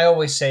 I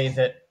always say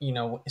that,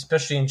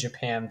 especially in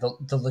Japan,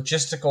 the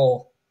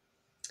logistical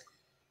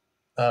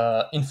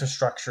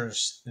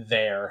infrastructure's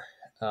there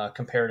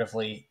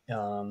comparatively,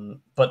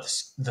 but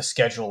the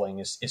scheduling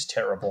is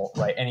terrible,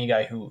 right? Any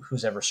guy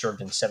who's ever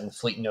served in 7th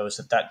Fleet knows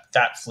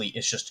that fleet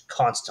is just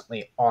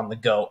constantly on the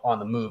go, on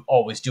the move,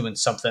 always doing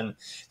something.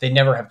 They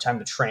never have time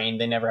to train.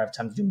 They never have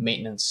time to do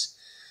maintenance.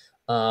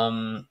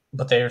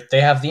 But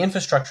they have the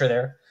infrastructure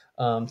there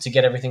to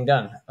get everything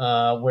done.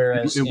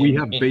 Whereas we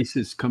have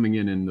bases coming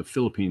in the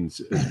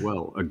Philippines as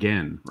well,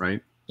 again,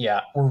 right?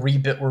 Yeah, we're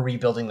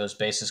rebuilding those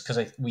bases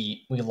because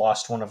we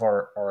lost one of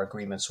our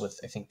agreements with,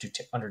 I think,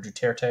 under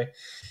Duterte,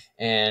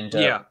 and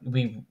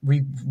we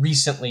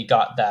recently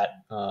got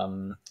that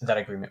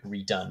agreement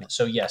redone.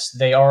 So yes,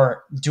 they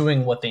are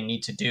doing what they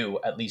need to do,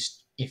 at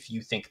least if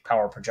you think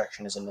power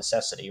projection is a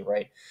necessity,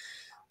 right?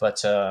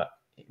 But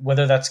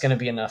whether that's going to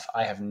be enough,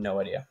 I have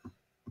no idea.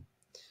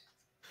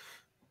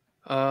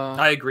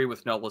 I agree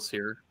with Nullis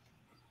here.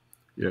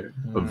 Yeah,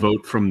 a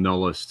vote from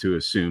Nullis to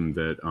assume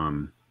that.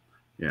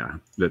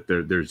 That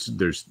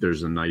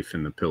there's a knife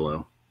in the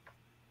pillow.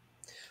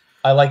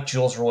 I like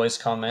Jules Roy's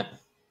comment.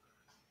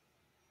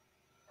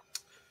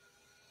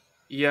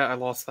 Yeah, I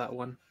lost that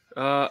one.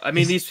 I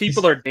mean, these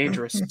people are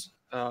dangerous.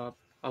 I'll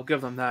give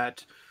them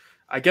that.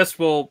 I guess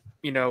we'll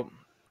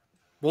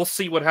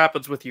see what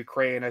happens with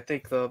Ukraine. I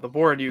think the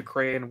war in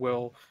Ukraine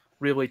will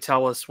really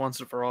tell us once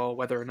and for all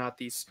whether or not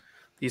these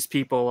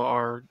people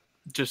are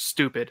just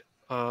stupid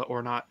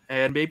or not.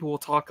 And maybe we'll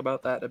talk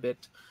about that a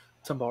bit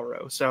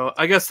tomorrow. So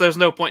I guess there's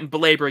no point in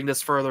belaboring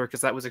this further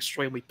because that was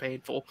extremely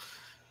painful.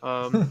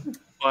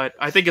 But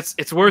I think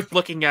it's worth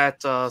looking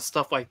at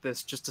stuff like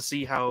this just to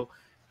see how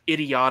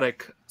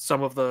idiotic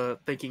some of the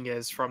thinking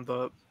is from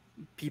the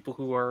people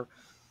who are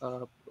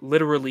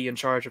literally in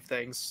charge of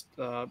things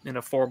in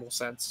a formal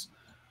sense.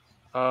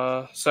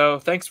 So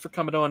thanks for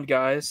coming on,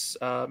 guys.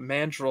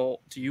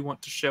 Mandrill, do you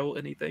want to show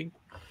anything?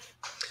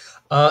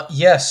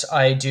 Yes,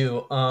 I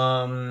do.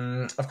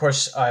 Of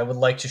course, I would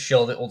like to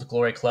shill the Old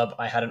Glory Club.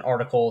 I had an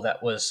article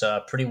that was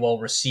pretty well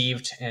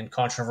received and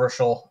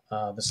controversial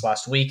this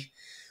last week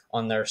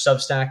on their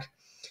Substack.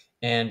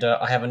 And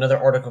I have another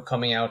article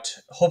coming out,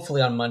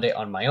 hopefully on Monday,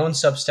 on my own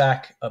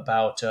Substack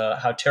about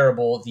how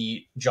terrible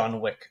the John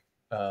Wick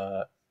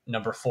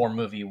number 4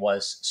 movie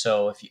was.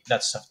 So if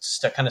that's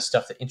kind of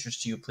stuff that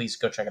interests you, please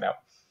go check it out.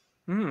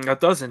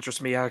 That does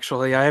interest me,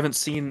 actually. I haven't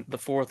seen the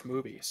 4th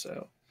movie,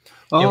 so...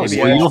 Oh, well,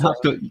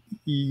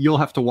 you'll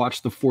have to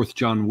watch the 4th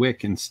John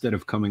Wick instead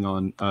of coming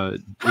on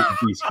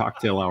D's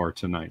Cocktail Hour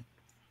tonight.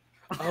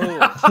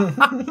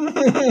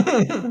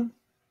 Oh.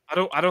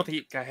 I don't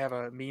think I have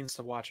a means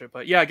to watch it,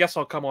 but yeah, I guess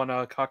I'll come on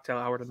a Cocktail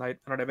Hour tonight.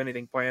 I don't have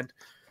anything planned,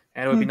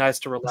 and it would be nice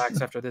to relax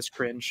after this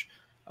cringe.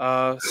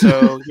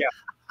 So yeah,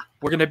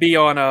 we're gonna be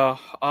on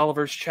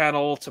Oliver's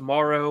channel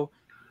tomorrow,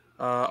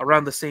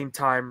 around the same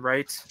time,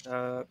 right?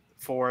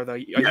 For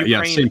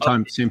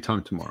the same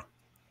time tomorrow.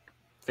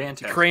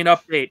 Fantastic. Ukraine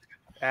update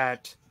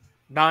at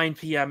 9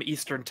 p.m.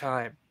 Eastern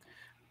time,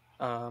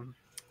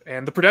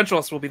 and the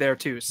Prudentialists will be there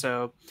too.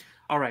 So,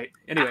 all right.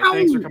 Anyway,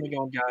 thanks for coming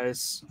on,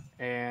 guys,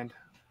 and.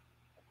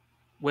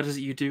 What is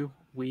it you do?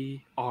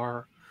 We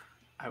are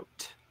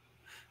out.